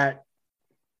to that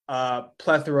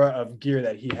plethora of gear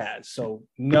that he has. So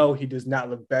no, he does not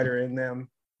look better in them.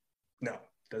 No,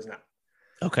 does not.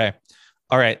 Okay.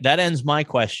 All right. That ends my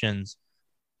questions.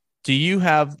 Do you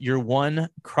have your one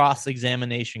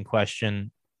cross-examination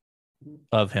question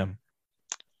of him?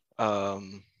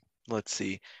 Let's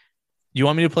see. You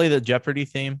want me to play the Jeopardy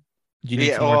theme? Do you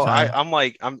need some more well,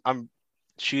 time?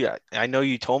 Shoot, I know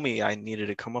you told me I needed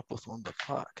to come up with one, but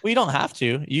fuck. Well, you don't have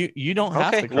to. You don't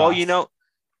have to. Well,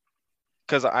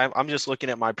 because I'm just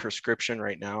looking at my prescription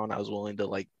right now, and I was willing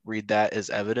to read that as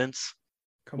evidence.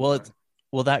 Well,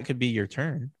 that could be your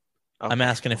turn. Okay. I'm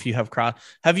asking if you have cross.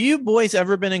 Have you boys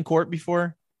ever been in court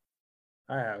before?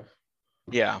 I have.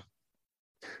 Yeah.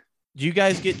 Do you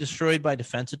guys get destroyed by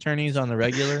defense attorneys on the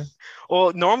regular?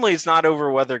 Well, normally it's not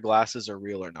over whether glasses are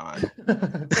real or not.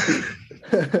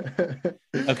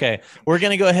 Okay, we're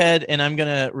going to go ahead and I'm going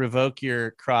to revoke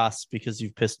your cross because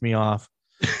you've pissed me off.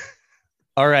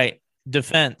 All right,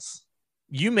 defense,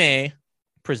 you may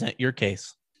present your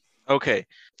case. Okay,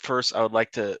 first I would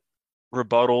like to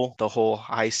rebuttal the whole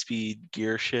high-speed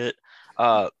gear shit.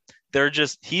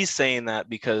 He's saying that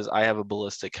because I have a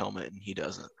ballistic helmet and he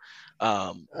doesn't.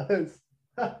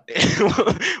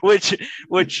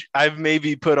 which I've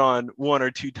maybe put on one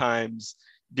or two times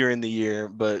during the year,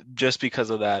 but just because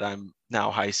of that, I'm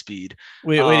now high speed.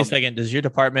 Wait a second. Does your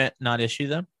department not issue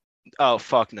them? Oh,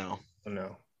 fuck no.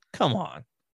 No. Come on.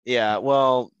 Yeah,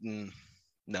 well,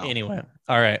 no. Anyway,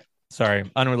 all right. Sorry,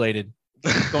 unrelated.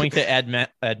 Going to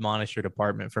admonish your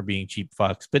department for being cheap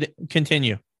fucks, but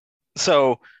continue.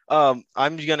 So I'm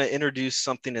going to introduce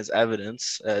something as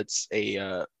evidence. It's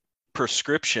a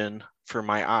prescription for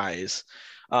my eyes.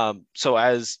 So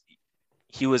as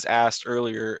he was asked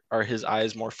earlier, are his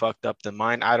eyes more fucked up than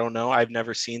mine? I don't know. I've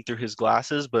never seen through his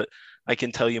glasses, but I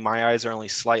can tell you my eyes are only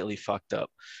slightly fucked up.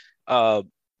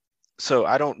 So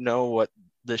I don't know what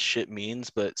this shit means,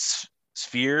 but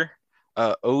sphere,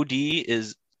 OD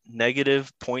is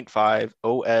negative 0.5.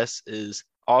 OS is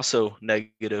also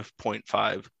negative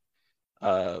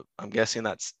 0.5. I'm guessing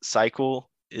that's cycle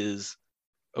is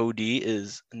OD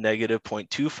is negative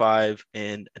 0.25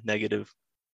 and negative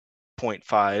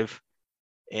 0.5,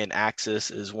 and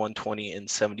Axis is 120 and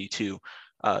 72.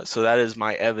 So that is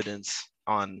my evidence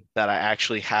on that I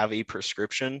actually have a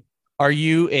prescription. Are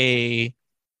you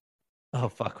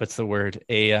what's the word?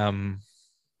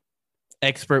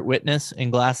 Expert witness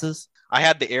in glasses? I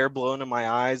had the air blown in my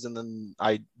eyes, and then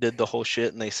I did the whole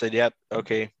shit, and they said, "Yep,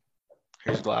 okay,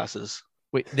 here's glasses."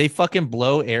 Wait, they fucking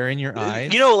blow air in your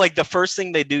eyes? You know, like the first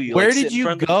thing they do. You Where like, sit did in you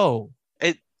front of go?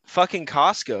 it? Fucking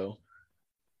Costco.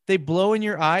 They blow in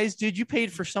your eyes, dude. You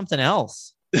paid for something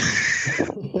else.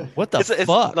 What the It's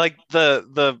fuck? like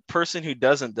the person who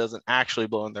doesn't actually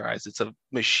blow in their eyes. It's a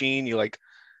machine. You like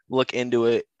look into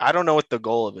it. I don't know what the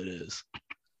goal of it is.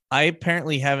 I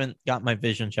apparently haven't got my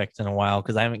vision checked in a while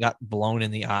because I haven't got blown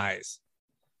in the eyes.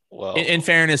 Well, In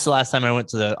fairness, the last time I went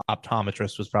to the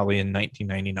optometrist was probably in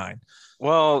 1999.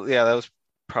 well, yeah, that was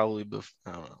probably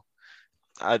I don't know.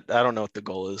 I don't know what the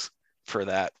goal is for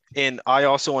that. And I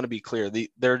also want to be clear.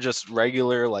 They're just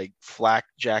regular like flak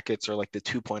jackets or like the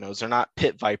 2.0s. They're not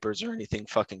pit vipers or anything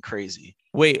fucking crazy.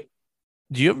 Wait,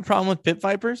 do you have a problem with pit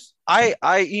vipers?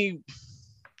 He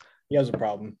has a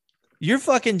problem. You're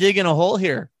fucking digging a hole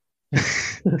here.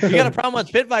 You got a problem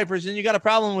with pit vipers, and you got a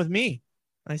problem with me.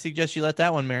 I suggest you let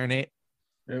that one marinate.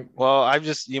 Well,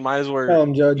 you might as well Tell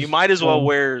him, Judge. you might as well Tell him.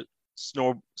 wear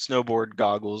snowboard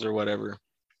goggles or whatever.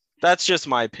 That's just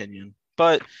my opinion.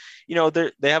 But you know,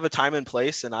 they have a time and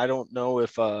place, and I don't know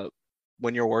if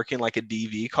when you're working like a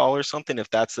DV call or something, if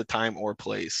that's the time or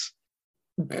place.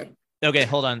 Okay,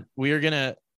 hold on. We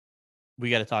got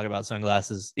to talk about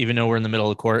sunglasses, even though we're in the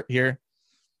middle of court here.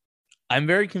 I'm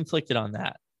very conflicted on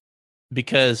that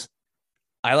because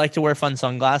I like to wear fun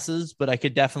sunglasses, but I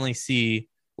could definitely see,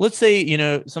 let's say, you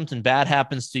know, something bad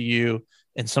happens to you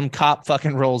and some cop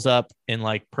fucking rolls up in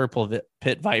like purple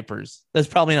pit vipers. That's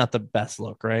probably not the best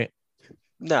look, right?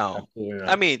 No, Absolutely not.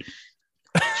 I mean,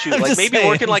 shoot, I'm like just maybe saying.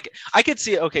 working like I could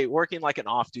see, okay, working like an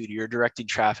off duty or directing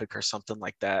traffic or something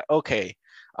like that. Okay.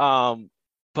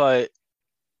 But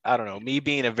I don't know, me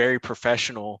being a very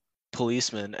professional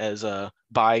policeman, as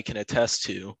Bai can attest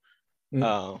to,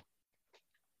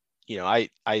 you know, I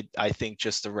think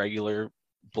just the regular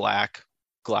black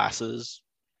glasses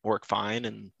work fine.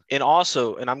 And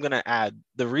also, and I'm going to add,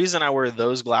 the reason I wear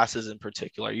those glasses in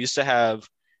particular, I used to have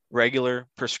regular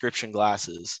prescription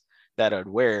glasses that I'd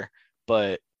wear,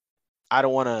 but I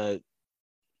don't want to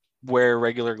wear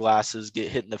regular glasses, get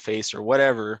hit in the face or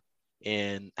whatever,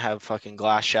 and have fucking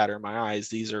glass shatter in my eyes.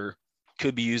 These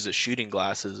could be used as shooting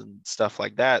glasses and stuff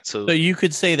like that. So you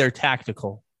could say they're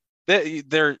tactical.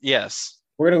 they're yes.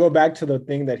 We're gonna go back to the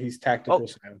thing that he's tactical.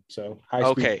 So high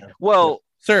speed Okay. now. Well,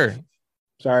 Sir,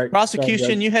 Sorry. prosecution,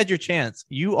 Sorry, you had your chance.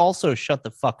 You also shut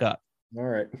the fuck up. All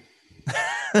right.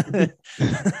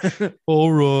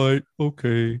 All right.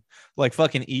 Okay. Like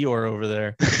fucking Eeyore over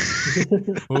there.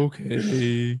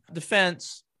 Okay.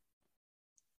 Defense,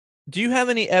 do you have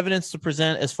any evidence to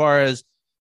present as far as,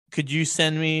 could you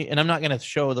send me, and I'm not going to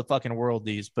show the fucking world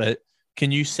these, but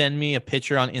can you send me a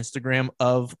picture on Instagram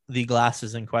of the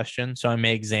glasses in question so I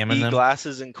may examine the them?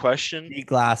 glasses in question. The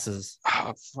glasses.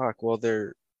 Oh fuck. Well,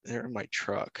 they're in my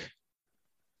truck.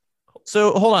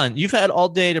 So hold on. You've had all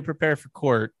day to prepare for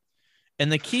court.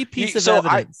 And the key piece of So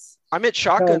evidence. I'm at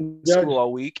shotgun Judge. school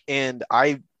all week, and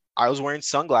I was wearing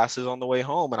sunglasses on the way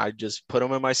home, and I just put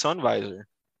them in my sun visor.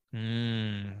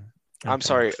 I'm Okay.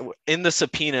 sorry. In the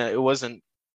subpoena, it wasn't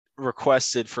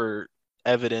requested for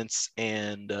evidence,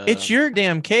 and It's your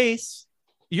damn case.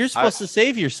 You're supposed to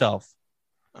save yourself.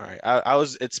 all right. I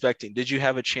was expecting. Did you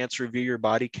have a chance to review your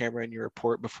body camera and your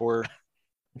report before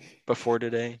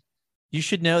today? You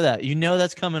should know that. You know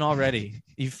that's coming already.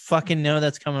 You fucking know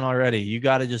that's coming already. You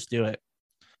got to just do it.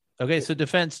 Okay, so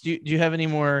defense, do you have any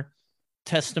more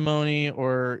testimony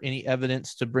or any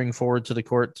evidence to bring forward to the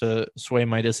court to sway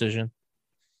my decision?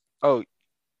 Oh,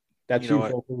 That's You know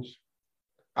you, what? focus.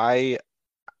 I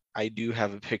do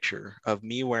have a picture of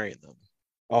me wearing them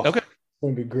Oh, Okay. It's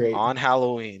gonna be great. on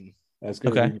Halloween. That's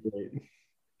gonna Okay. be great.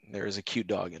 There is a cute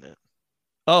dog in it.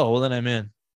 Oh, well, then I'm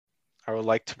in. I would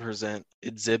like to present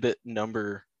exhibit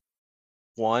number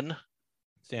 1.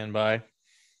 Stand by.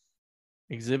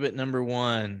 Exhibit number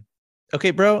 1.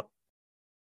 Okay, bro.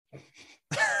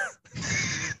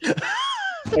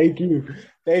 Thank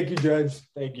you, Judge.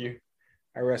 Thank you.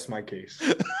 I rest my case.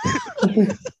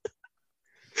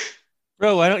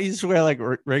 Bro, why don't you just wear like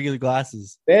regular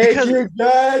glasses? Thank Because- you,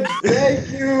 Judge. Thank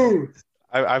you.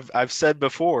 I've said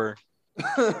before,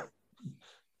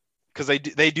 because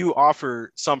they do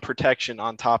offer some protection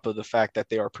on top of the fact that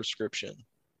they are prescription.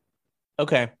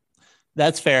 Okay.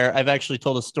 That's fair. I've actually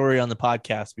told a story on the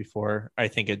podcast before. I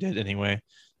think I did anyway,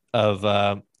 of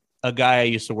a guy I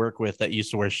used to work with that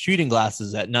used to wear shooting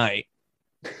glasses at night.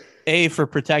 A, for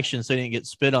protection, so he didn't get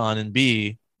spit on, and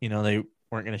B, they weren't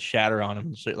going to shatter on him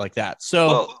and shit like that. So,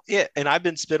 Well, yeah, and I've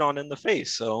been spit on in the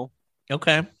face, so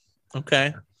okay.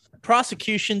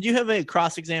 Prosecution, do you have a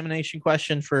cross-examination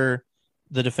question for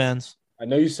the defense? I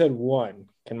know you said one.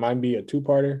 Can mine be a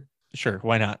two-parter? Sure,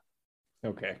 why not?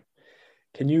 Okay.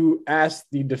 Can you ask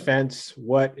the defense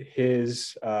what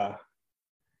his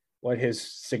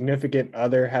significant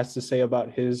other has to say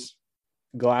about his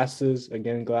glasses?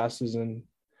 Again, glasses in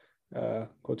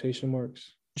quotation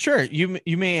marks. Sure, you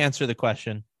may answer the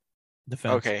question.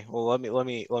 Defense. okay. Well, let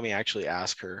me actually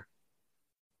ask her.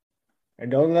 And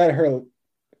don't let her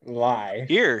lie.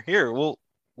 Here, we'll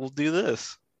do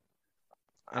this.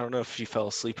 I don't know if she fell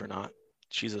asleep or not.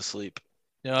 She's asleep.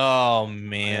 Oh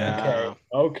man. Yeah.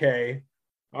 Okay.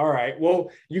 All right.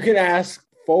 Well, you can ask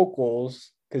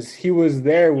Focals because he was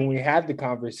there when we had the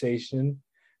conversation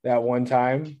that one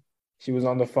time. She was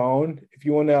on the phone. If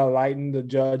you want to enlighten the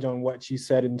judge on what she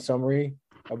said in summary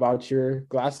about your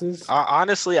glasses.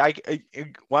 Honestly,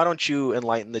 why don't you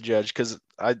enlighten the judge? Because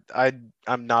I'm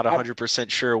not 100%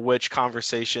 sure which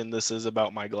conversation this is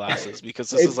about my glasses, because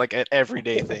this is like an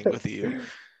everyday thing with you.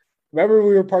 Remember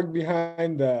we were parked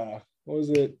behind what was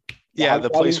it? Yeah, the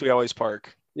place Hobby? we always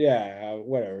park. Yeah,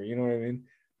 whatever. You know what I mean?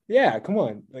 Yeah, come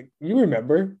on. Like, you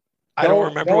remember. I don't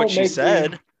remember what she make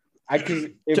said. me- I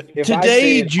can if I Today,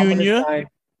 say it, Junior.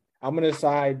 I'm gonna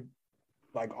side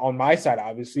like on my side,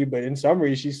 obviously, but in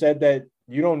summary, she said that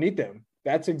you don't need them.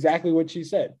 That's exactly what she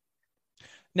said.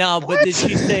 Now, but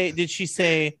did she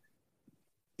say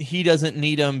he doesn't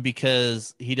need them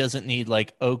because he doesn't need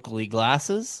like Oakley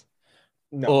glasses?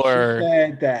 No, Or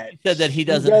she said that he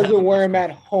doesn't have them. wear them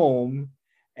at home,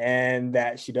 and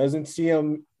that she doesn't see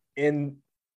them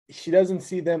she doesn't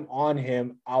see them on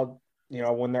him out,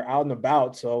 when they're out and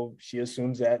about. So she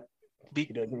assumes that he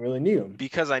doesn't really need them.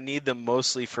 Because I need them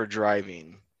mostly for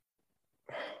driving.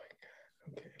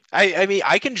 Okay. I mean,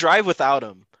 I can drive without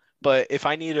them, but if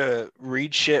I need to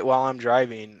read shit while I'm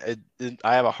driving,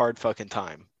 I have a hard fucking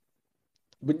time.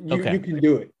 But you Okay. can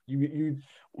do it. You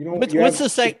don't. But you what's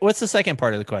have- the second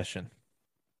part of the question?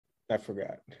 I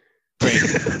forgot.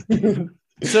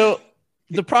 So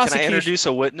the Can I prosecution. introduce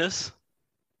a witness?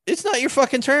 It's not your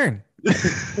fucking turn.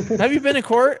 Have you been in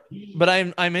court? But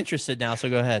I'm interested now, so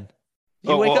go ahead.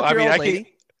 You wake up your old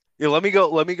lady. Yeah, let me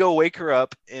go wake her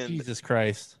up and Jesus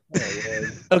Christ. Oh,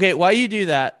 Lord. Okay, while you do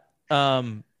that,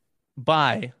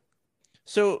 bye.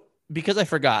 So because I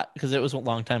forgot, because it was a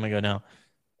long time ago now.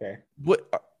 Okay. What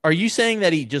are you saying,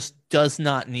 that he just does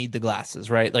not need the glasses,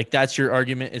 right? Like that's your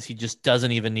argument, is he just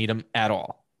doesn't even need them at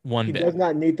all, one He bit. does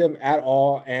not need them at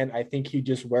all, and I think he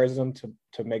just wears them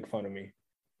to make fun of me.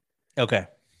 Okay.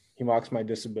 He mocks my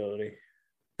disability.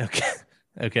 Okay.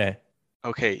 Okay.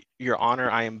 Okay, Your Honor,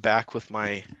 I am back with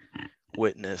my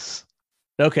witness.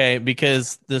 Okay,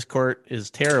 because this court is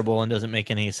terrible and doesn't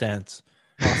make any sense.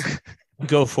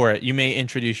 Go for it. You may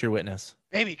introduce your witness.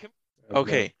 Baby, come.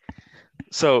 Okay,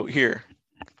 so here,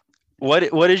 what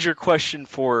is your question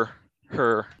for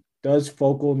her? Does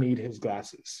Focal need his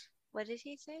glasses? What did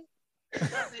he say?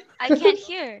 I can't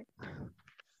hear.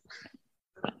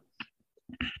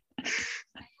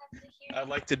 I'd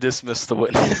like to dismiss the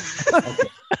witness.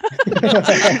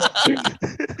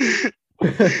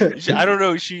 I don't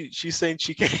know. She's saying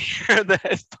she can't hear the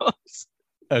headphones.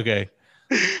 Okay.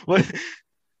 What?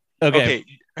 Okay.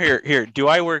 Here. Do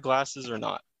I wear glasses or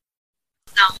not?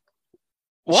 No.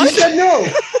 What? She said no.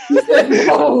 She said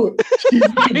no.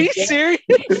 Are you serious?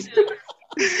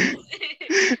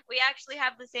 We actually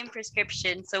have the same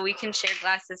prescription, so we can share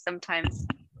glasses sometimes.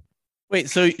 Wait,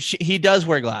 so he does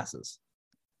wear glasses?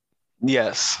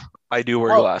 Yes, I do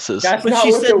wear Oh, glasses. That's But not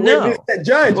she what said the witness no. said,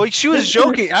 Judge. Well, she was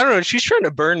joking. I don't know. She's trying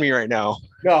to burn me right now.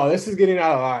 No, this is getting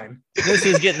out of line. This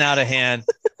is getting out of hand.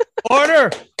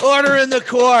 Order in the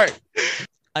court.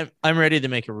 I'm ready to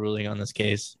make a ruling on this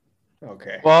case.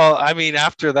 Okay. Well, I mean,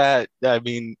 after that,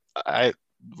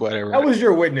 whatever. That was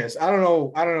your witness. I don't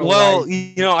know. Well,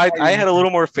 why- I had a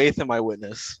little more faith in my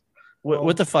witness.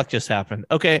 What the fuck just happened?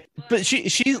 Okay, but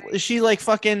she like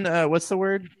fucking what's the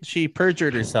word? She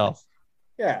perjured herself.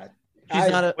 Yeah. She's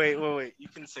not a. Wait. You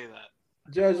can say that.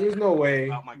 Judge, there's no way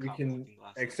About my we cock can looking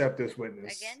glasses. accept this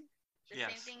witness. Again, the Yes.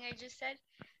 same thing I just said.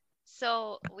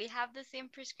 So we have the same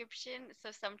prescription. So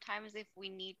sometimes if we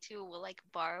need to, we'll like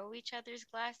borrow each other's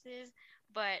glasses.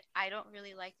 But I don't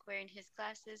really like wearing his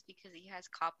glasses because he has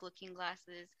cop-looking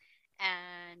glasses,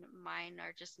 and mine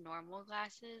are just normal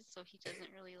glasses. So he doesn't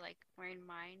really like wearing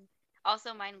mine.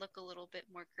 Also, mine look a little bit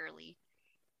more girly.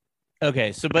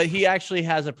 Okay, so but he actually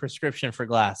has a prescription for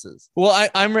glasses. Well,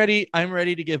 I'm ready. I'm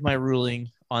ready to give my ruling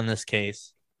on this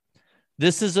case.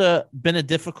 This has been a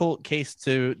difficult case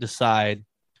to decide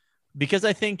because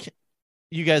I think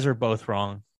you guys are both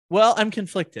wrong. Well, I'm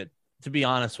conflicted, to be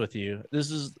honest with you.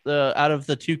 This is out of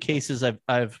the two cases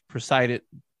I've presided.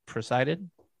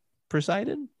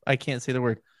 I can't say the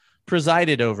word.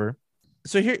 Presided over.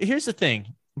 So here's the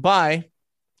thing.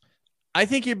 I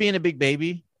think you're being a big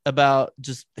baby about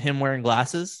just him wearing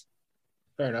glasses.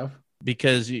 Fair enough.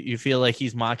 Because you feel like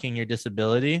he's mocking your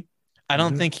disability. I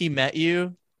don't think he met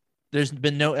you. There's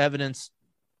been no evidence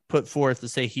put forth to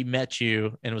say he met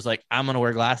you and was like, I'm going to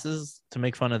wear glasses to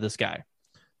make fun of this guy.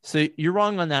 So you're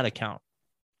wrong on that account.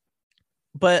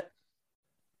 But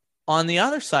on the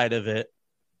other side of it,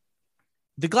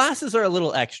 the glasses are a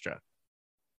little extra.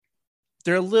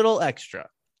 They're a little extra.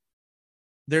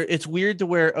 It's weird to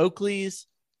wear Oakleys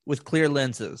with clear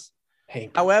lenses. Hey.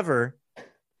 However,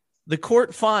 the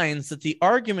court finds that the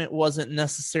argument wasn't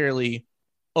necessarily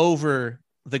over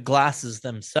the glasses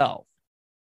themselves.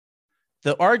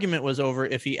 The argument was over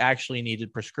if he actually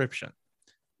needed prescription,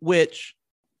 which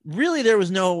really there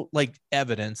was no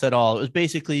evidence at all. It was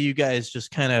basically you guys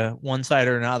just kind of one side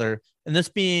or another. And this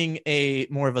being a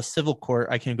more of a civil court,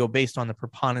 I can go based on the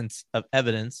preponderance of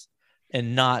evidence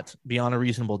and not beyond a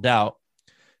reasonable doubt.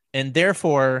 And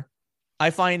therefore,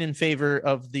 I find in favor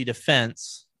of the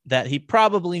defense that he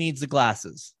probably needs the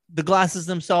glasses. The glasses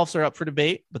themselves are up for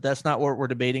debate, but that's not what we're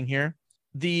debating here.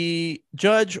 The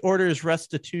judge orders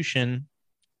restitution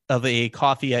of a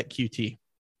coffee at QT.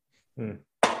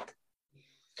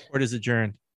 Court is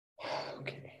adjourned.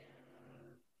 Okay.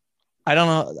 I don't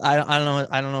know.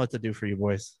 I don't know what to do for you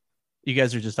boys. You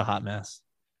guys are just a hot mess.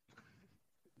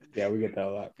 Yeah, we get that a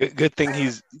lot. Good thing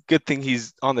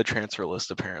he's on the transfer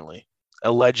list apparently.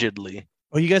 Allegedly.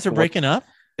 Oh, you guys are breaking up?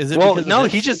 Is it? Well, because of no,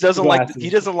 this? he just doesn't Glasses. he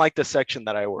doesn't like the section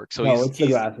that I work. So No, it's the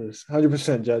glasses.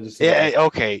 100% judge. It's the yeah, glasses.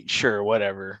 okay, sure,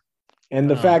 whatever. And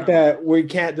the fact that we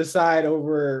can't decide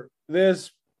over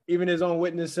this, even his own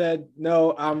witness said,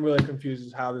 no, I'm really confused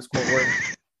as how this court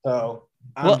works. So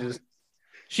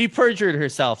She perjured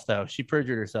herself, though. She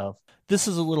perjured herself. This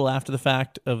is a little after the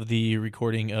fact of the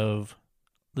recording of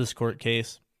this court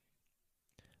case.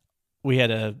 We had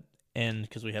to end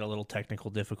because we had a little technical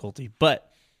difficulty.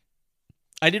 But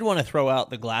I did want to throw out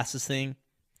the glasses thing.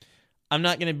 I'm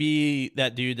not going to be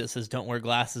that dude that says don't wear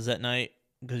glasses at night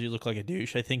because you look like a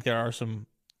douche. I think there are some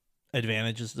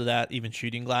advantages to that, even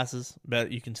shooting glasses.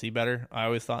 But you can see better. I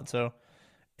always thought so.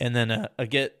 And then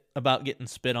about getting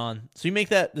spit on. So you make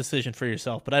that decision for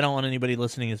yourself. But I don't want anybody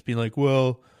listening to be like,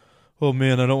 well, oh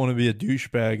man, I don't want to be a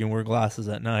douchebag and wear glasses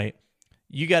at night.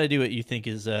 You got to do what you think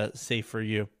is safe for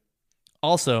you.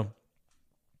 Also,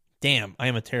 damn, I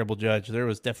am a terrible judge. There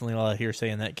was definitely a lot of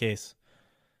hearsay in that case.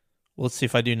 Well, let's see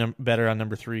if I do better on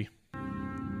number 3.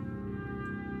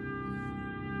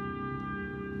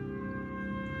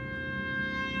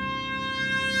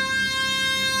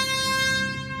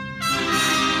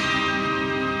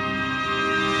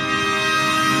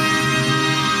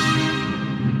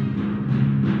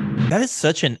 That is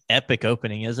such an epic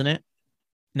opening, isn't it?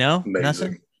 No? Amazing.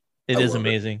 Nothing? It I is love it.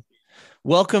 amazing.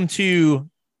 Welcome to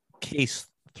case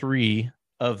 3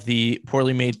 of the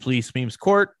Poorly Made Police Memes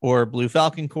Court, or Blue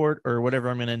Falcon Court, or whatever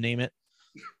I'm going to name it.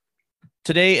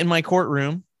 Today in my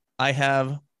courtroom,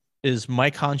 is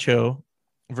Mike Honcho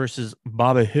versus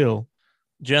Bobby Hill.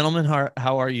 Gentlemen,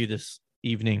 how are you this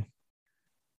evening?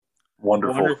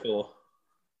 Wonderful.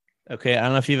 Okay, I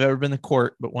don't know if you've ever been to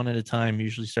court, but one at a time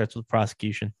usually starts with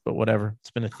prosecution, but whatever.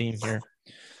 It's been a theme here.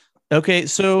 Okay,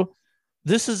 so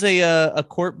this is a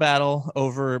court battle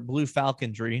over blue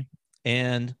falconry,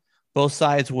 and both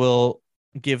sides will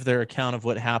give their account of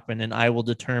what happened, and I will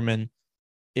determine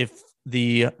if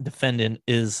the defendant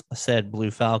is said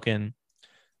blue falcon.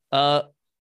 Honcho,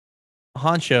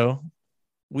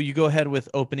 will you go ahead with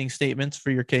opening statements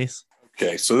for your case?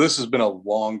 Okay, so this has been a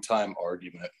long time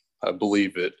argument. I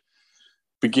believe it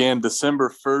began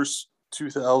December 1st,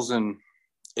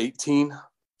 2018.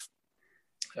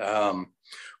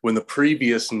 When the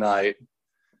previous night,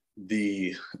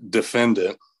 the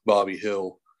defendant, Bobby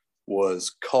Hill,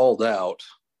 was called out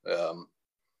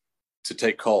to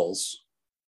take calls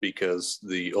because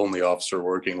the only officer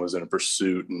working was in a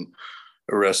pursuit and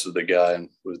arrested the guy and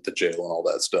was at the jail and all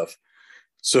that stuff.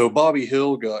 So Bobby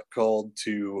Hill got called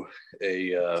to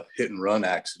a hit and run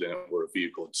accident where a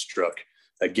vehicle had struck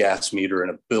a gas meter in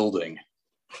a building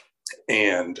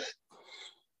and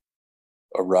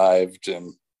arrived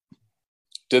and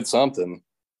did something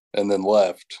and then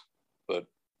left, but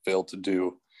failed to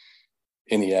do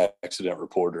any accident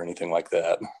report or anything like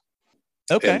that.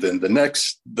 Okay. And then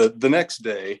the next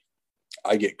day,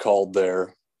 I get called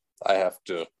there. I have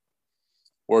to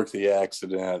work the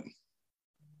accident,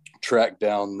 track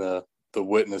down the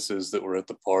witnesses that were at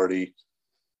the party,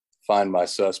 find my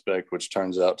suspect, which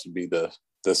turns out to be the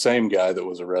same guy that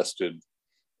was arrested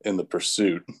in the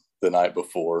pursuit the night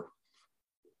before,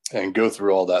 and go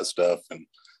through all that stuff and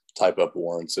type up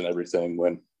warrants and everything,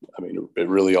 when, I mean, it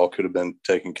really all could have been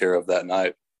taken care of that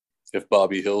night if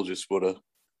Bobby Hill just would have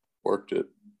worked it.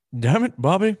 Damn it,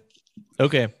 Bobby.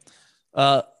 Okay.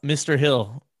 Mr.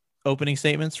 Hill, opening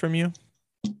statements from you?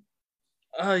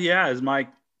 Yeah, as Mike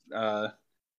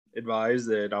advised,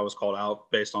 that I was called out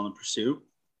based on the pursuit.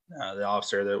 The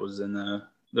officer that was in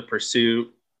the pursuit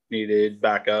needed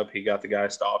backup. He got the guy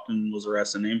stopped and was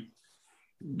arresting him.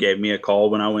 Gave me a call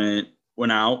when I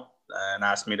went out and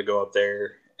asked me to go up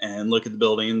there and look at the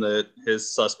building. That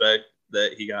his suspect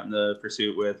that he got in the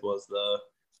pursuit with was the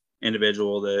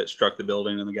individual that struck the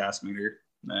building and the gas meter,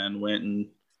 and went and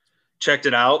checked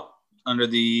it out under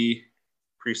the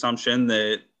presumption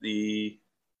that the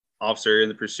officer in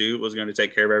the pursuit was going to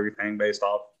take care of everything based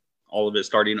off all of it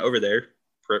starting over there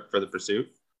for the pursuit.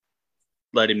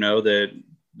 Let him know that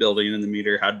building and the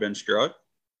meter had been struck.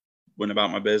 Went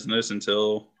about my business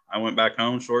until I went back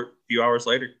home short few hours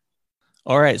later.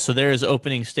 All right. So there's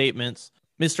opening statements.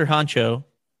 Mr. Honcho,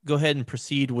 go ahead and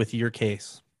proceed with your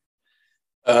case.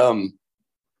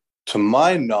 To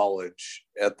my knowledge,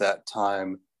 at that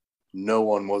time, no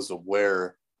one was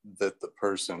aware that the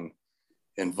person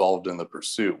involved in the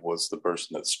pursuit was the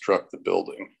person that struck the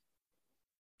building.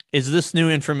 Is this new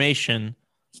information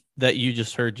that you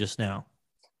just heard just now?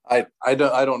 I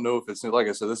don't know if it's new. Like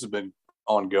I said, this has been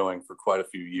ongoing for quite a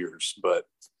few years, but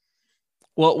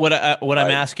well, what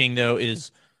I'm asking though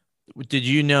is, did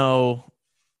you know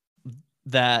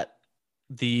that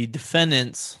the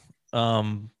defendant's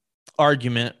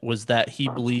argument was that he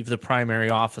believed the primary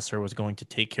officer was going to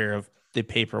take care of the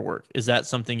paperwork? Is that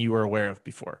something you were aware of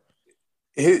before?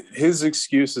 His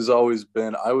excuse has always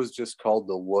been, I was just called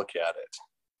to look at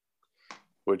it,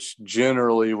 which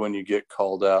generally when you get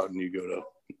called out and you go to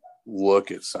look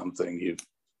at something, you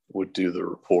would do the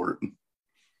report.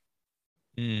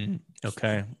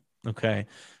 Okay.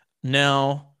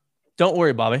 Now, don't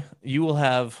worry, Bobby. You will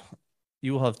have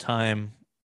time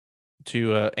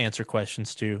to answer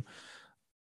questions too.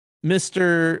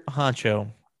 Mr.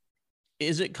 Honcho,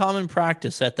 is it common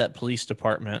practice at that police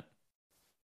department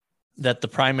that the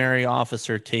primary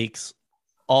officer takes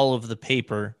all of the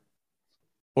paper,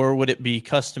 or would it be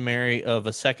customary of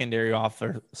a secondary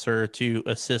officer to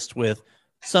assist with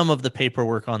some of the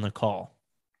paperwork on the call?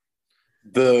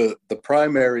 The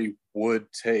primary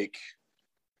would take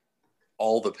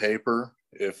all the paper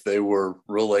if they were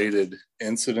related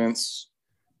incidents.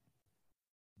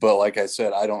 But like I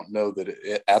said, I don't know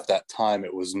that at that time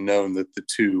it was known that the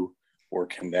two were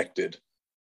connected,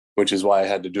 which is why I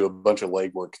had to do a bunch of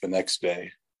legwork the next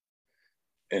day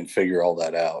and figure all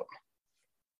that out.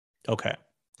 Okay.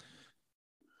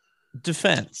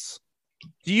 Defense,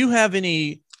 do you have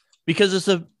any, because it's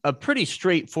a pretty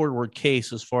straightforward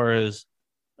case as far as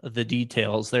the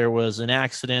details. There was an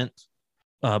accident.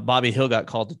 Bobby Hill got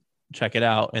called to check it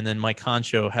out, and then Mike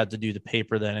Honcho had to do the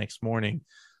paper the next morning.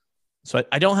 So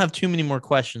I don't have too many more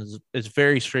questions. It's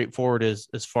very straightforward as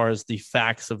far as the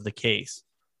facts of the case.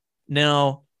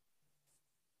 Now,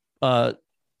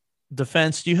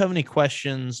 defense, do you have any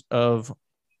questions of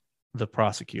the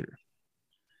prosecutor?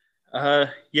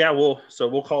 Yeah, we'll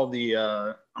call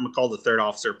I'm gonna call the third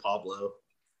officer Pablo.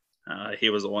 He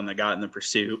was the one that got in the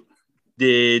pursuit.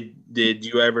 Did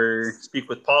you ever speak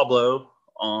with Pablo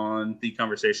on the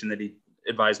conversation that he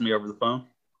advised me over the phone?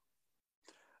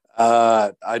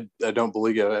 I don't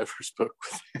believe I ever spoke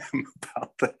with him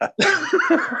about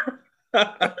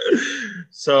that.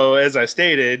 So as I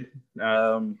stated,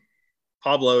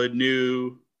 Pablo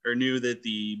knew that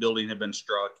the building had been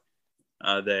struck,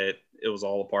 that it was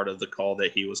all a part of the call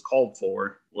that he was called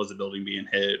for, was the building being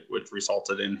hit, which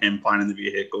resulted in him finding the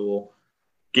vehicle,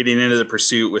 getting into the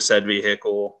pursuit with said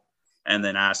vehicle, and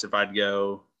then asked if I'd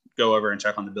go over and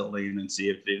check on the building and see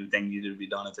if anything needed to be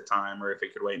done at the time, or if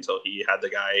it could wait until he had the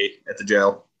guy at the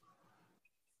jail.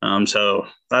 So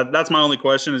that's my only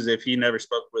question, is if he never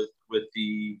spoke with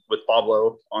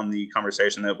Pablo on the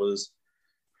conversation that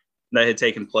had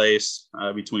taken place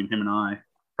between him and I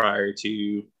prior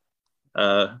to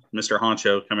Mr.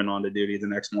 Honcho coming on to duty the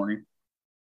next morning.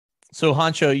 So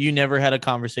Honcho, you never had a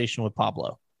conversation with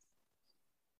Pablo?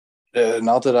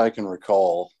 Not that I can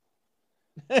recall.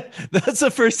 That's the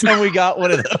first time we got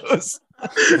one of those.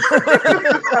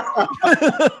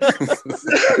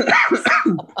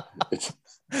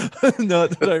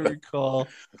 Not that I recall.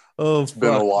 Oh, It's been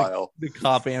a fuck. while. The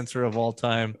cop answer of all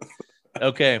time.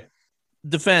 Okay.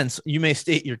 Defense, you may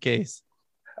state your case.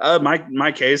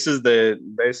 My case is that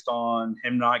based on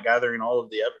him not gathering all of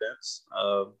the evidence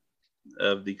of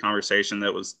the conversation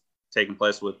that was taking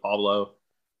place with Pablo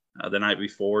the night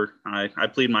before, I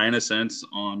plead my innocence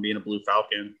on being a Blue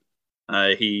Falcon.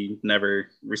 He never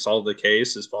resolved the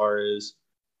case as far as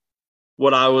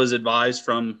what I was advised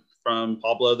from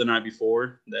Pablo the night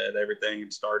before, that everything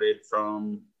had started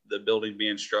from the building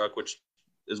being struck, which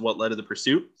is what led to the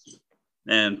pursuit.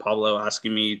 And Pablo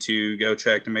asking me to go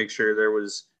check to make sure there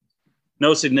was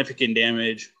no significant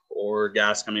damage or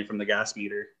gas coming from the gas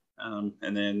meter. And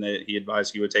then that he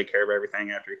advised he would take care of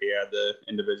everything after he had the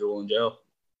individual in jail.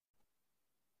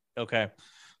 Okay.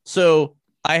 So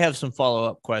I have some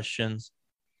follow-up questions.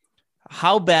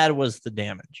 How bad was the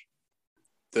damage?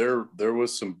 There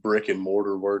was some brick and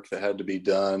mortar work that had to be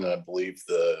done. I believe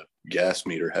the gas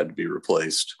meter had to be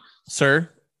replaced. Sir,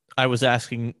 I was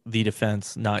asking the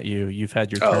defense, not you. You've had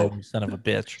your turn, you son of a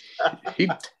bitch.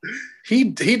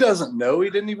 He doesn't know. He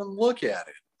didn't even look at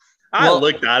it. I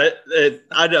looked at it.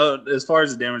 I know as far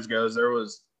as the damage goes, there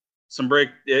was some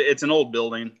brick. It's an old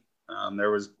building.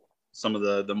 There was some of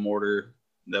the mortar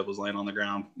that was laying on the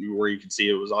ground where you could see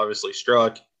it was obviously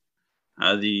struck.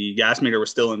 The gas meter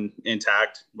was still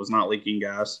intact, was not leaking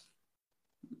gas.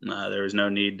 There was no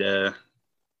need to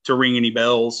ring any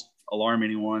bells, alarm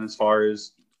anyone as far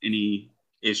as any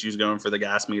issues going for the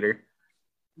gas meter.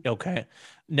 Okay.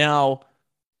 Now,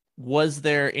 was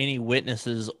there any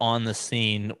witnesses on the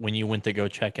scene when you went to go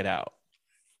check it out?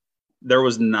 There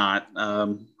was not.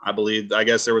 I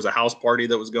guess there was a house party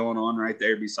that was going on right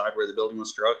there beside where the building was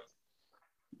struck.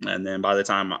 And then by the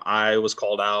time I was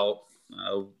called out,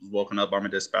 woken up by my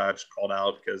dispatch, called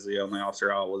out because the only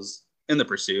officer out was in the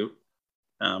pursuit.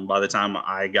 By the time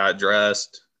I got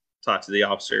dressed, talked to the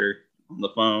officer on the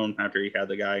phone after he had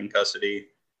the guy in custody,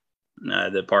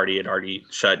 the party had already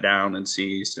shut down and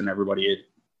ceased, and everybody had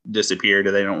disappeared.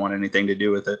 They don't want anything to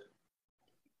do with it.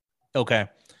 Okay.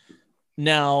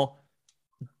 Now,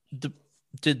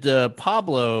 did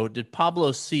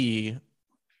Pablo see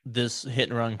this hit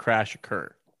and run crash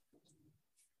occur?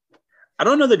 I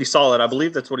don't know that he saw it. I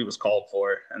believe that's what he was called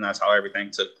for, and that's how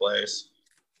everything took place.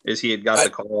 Is he had got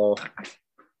the call,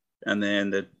 and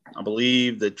then I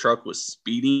believe the truck was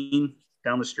speeding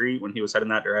down the street when he was heading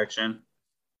that direction,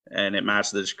 and it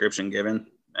matched the description given,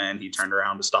 and he turned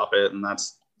around to stop it, and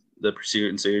that's the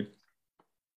pursuit ensued.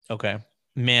 Okay.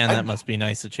 Man, that must be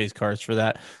nice to chase cars for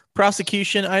that.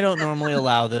 Prosecution, I don't normally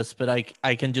allow this, but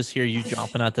I can just hear you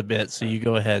jumping at the bit, so you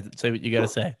go ahead. Say what you got to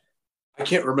say. I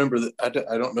can't remember that.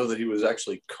 I don't know that he was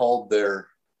actually called there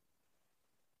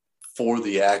for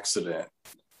the accident.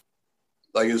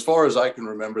 Like, as far as I can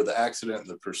remember, the accident and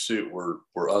the pursuit were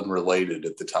unrelated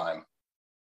at the time.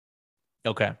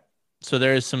 Okay. So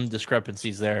there is some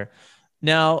discrepancies there.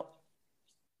 Now,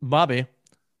 Bobby,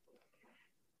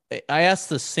 I asked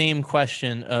the same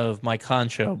question of my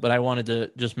concho, but I wanted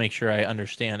to just make sure I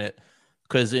understand it.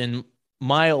 Because in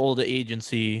my old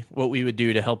agency, what we would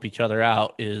do to help each other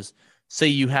out is, say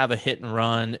you have a hit and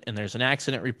run and there's an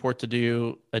accident report to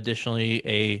do, additionally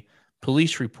a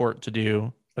police report to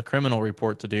do, a criminal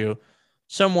report to do.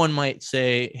 Someone might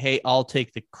say, hey, I'll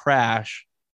take the crash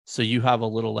so you have a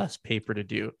little less paper to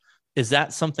do. Is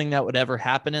that something that would ever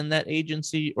happen in that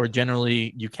agency, or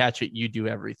generally you catch it, you do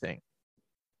everything?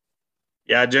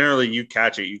 Yeah, generally you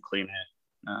catch it, you clean it,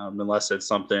 unless it's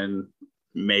something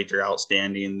major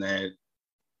outstanding that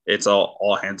it's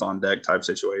all hands on deck type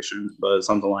situation. But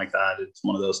something like that, it's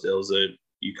one of those deals that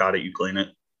you caught it, you clean it.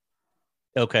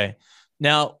 Okay.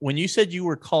 Now, when you said you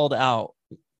were called out,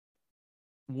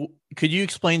 could you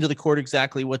explain to the court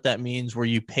exactly what that means? Were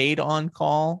you paid on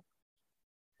call,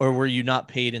 or were you not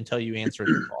paid until you answered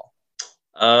the call?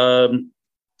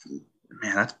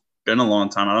 Man, that's been a long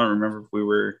time. I don't remember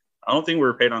if I don't think we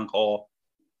were paid on call.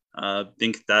 I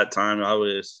think at that time I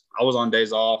was on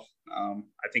days off.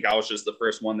 I think I was just the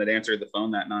first one that answered the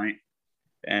phone that night,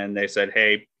 and they said,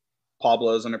 hey,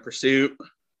 Pablo's in a pursuit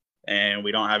and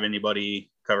we don't have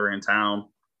anybody covering town.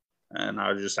 And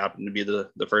I just happened to be the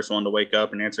first one to wake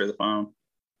up and answer the phone.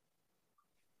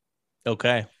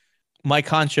 Okay. Mike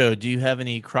Concho, do you have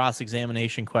any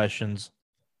cross-examination questions?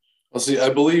 Well, see, I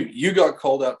believe you got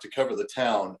called out to cover the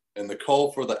town, and the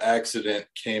call for the accident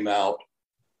came out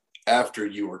after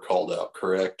you were called out,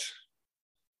 correct?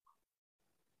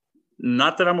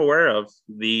 Not that I'm aware of.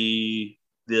 The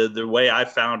way I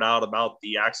found out about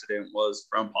the accident was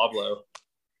from Pablo.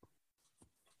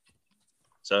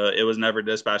 So it was never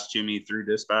dispatched to me through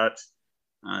dispatch,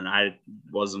 and I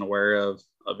wasn't aware of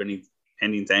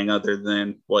pending thing other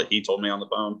than what he told me on the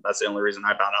phone. That's the only reason I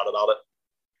found out about it.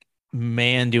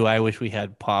 Man, do I wish we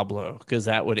had Pablo, because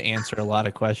that would answer a lot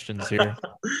of questions here.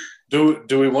 Do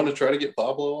we want to try to get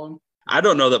Pablo on? I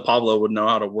don't know that Pablo would know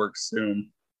how to work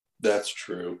Zoom. That's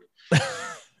true.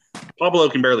 Pablo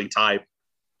can barely type.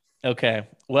 Okay.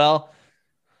 Well,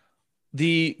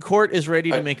 the court is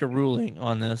ready to make a ruling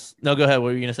on this. No, go ahead. What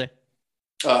were you going to say?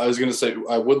 I was going to say,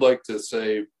 I would like to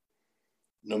say,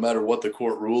 no matter what the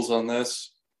court rules on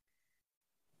this,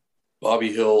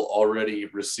 Bobby Hill already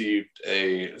received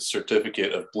a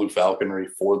certificate of blue falconry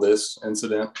for this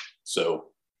incident.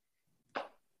 So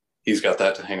he's got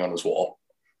that to hang on his wall.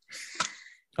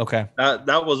 Okay.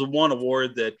 That was one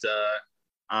award that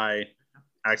I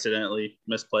accidentally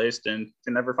misplaced and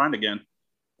can never find again.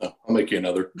 Oh, I'll make you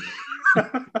another.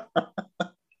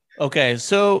 Okay.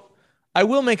 So I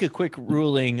will make a quick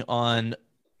ruling on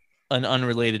an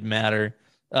unrelated matter.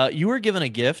 You were given a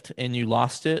gift and you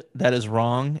lost it. That is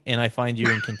wrong. And I find you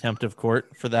in contempt of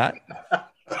court for that.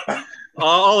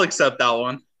 I'll accept that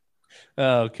one.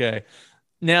 Okay.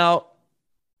 Now,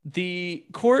 the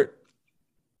court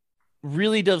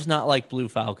really does not like Blue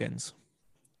Falcons,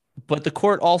 but the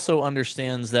court also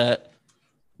understands that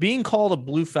being called a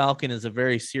Blue Falcon is a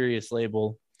very serious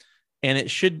label, and it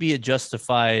should be a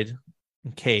justified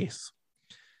case.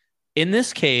 In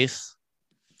this case,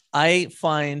 I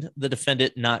find the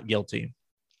defendant not guilty.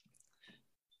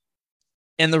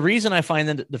 And the reason I find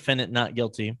the defendant not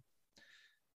guilty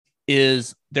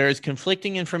is there is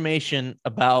conflicting information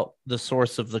about the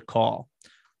source of the call.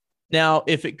 Now,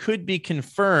 if it could be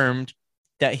confirmed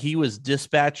that he was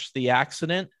dispatched to the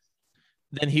accident,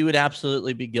 then he would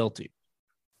absolutely be guilty.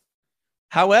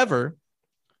 However,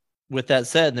 with that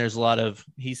said, and there's a lot of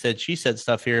he said, she said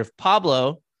stuff here.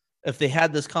 If they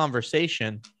had this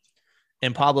conversation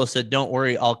and Pablo said, don't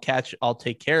worry, I'll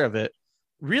take care of it.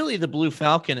 Really, the Blue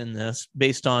Falcon in this,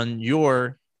 based on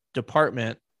your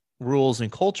department rules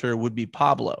and culture, would be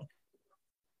Pablo.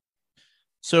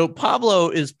 So Pablo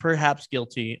is perhaps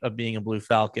guilty of being a Blue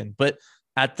Falcon, but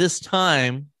at this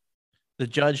time, the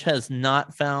judge has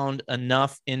not found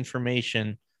enough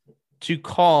information to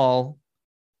call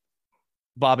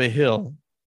Bobby Hill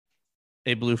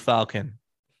a Blue Falcon.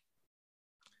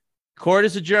 Court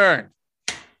is adjourned.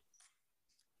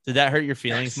 Did that hurt your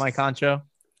feelings, Mike Concho?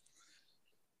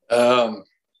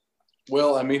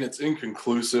 Well, I mean, it's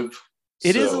inconclusive.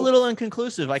 It is a little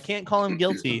inconclusive. I can't call him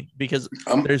guilty because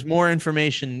there's more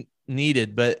information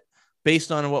needed, but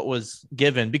based on what was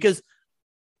given, because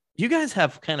you guys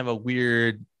have kind of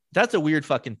that's a weird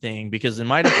fucking thing, because in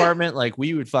my department, like,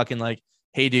 we would fucking like,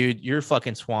 hey dude, you're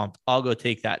fucking swamped. I'll go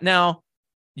take that. Now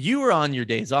you were on your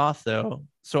days off though.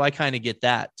 So I kind of get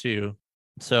that too.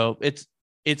 So it's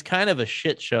kind of a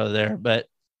shit show there, but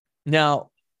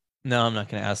no, I'm not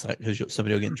going to ask that because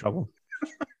somebody will get in trouble.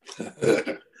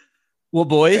 Well,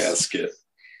 boys, ask it.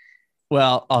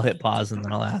 Well, I'll hit pause and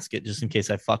then I'll ask it just in case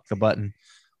I fuck the button.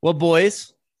 Well,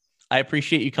 boys, I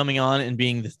appreciate you coming on and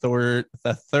being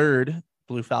the third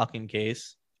Blue Falcon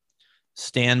case.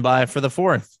 Stand by for the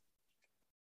fourth,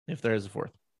 if there is a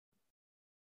fourth.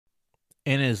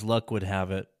 And as luck would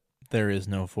have it, there is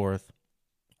no fourth.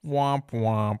 Womp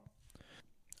womp.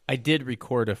 I did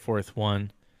record a fourth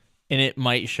one, and it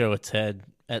might show its head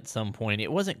at some point.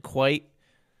 It wasn't quite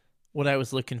what I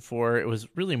was looking for. It was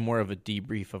really more of a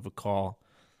debrief of a call.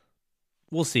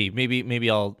 We'll see. Maybe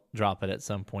I'll drop it at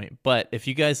some point. But if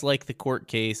you guys like the court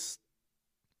case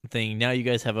thing, now you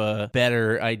guys have a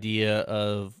better idea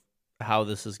of how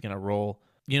this is going to roll.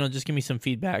 Just give me some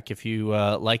feedback. If you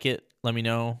like it, let me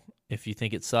know. If you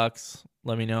think it sucks,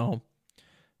 let me know.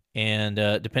 And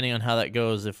depending on how that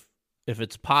goes, if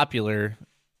it's popular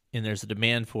and there's a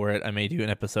demand for it, I may do an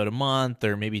episode a month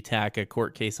or maybe tack a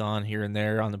court case on here and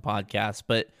there on the podcast.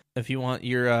 But if you want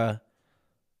your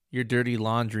dirty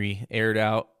laundry aired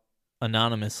out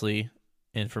anonymously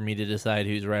and for me to decide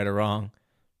who's right or wrong,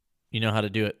 you know how to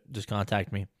do it. Just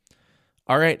contact me.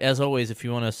 All right. As always, if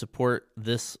you want to support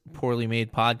this poorly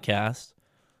made podcast,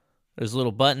 there's a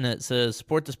little button that says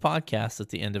support this podcast at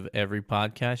the end of every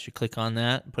podcast. You click on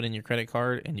that, put in your credit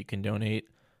card, and you can donate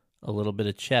a little bit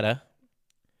of cheddar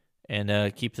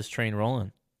and keep this train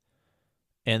rolling.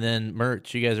 And then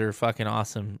merch. You guys are fucking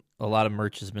awesome. A lot of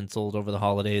merch has been sold over the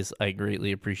holidays. I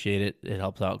greatly appreciate it. It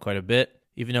helps out quite a bit.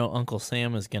 Even though Uncle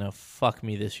Sam is going to fuck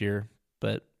me this year,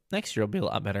 but next year will be a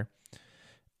lot better.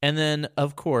 And then,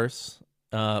 of course,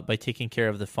 by taking care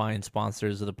of the fine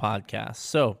sponsors of the podcast.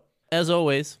 So, as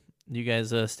always, you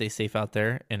guys stay safe out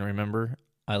there. And remember,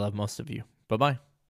 I love most of you. Bye-bye.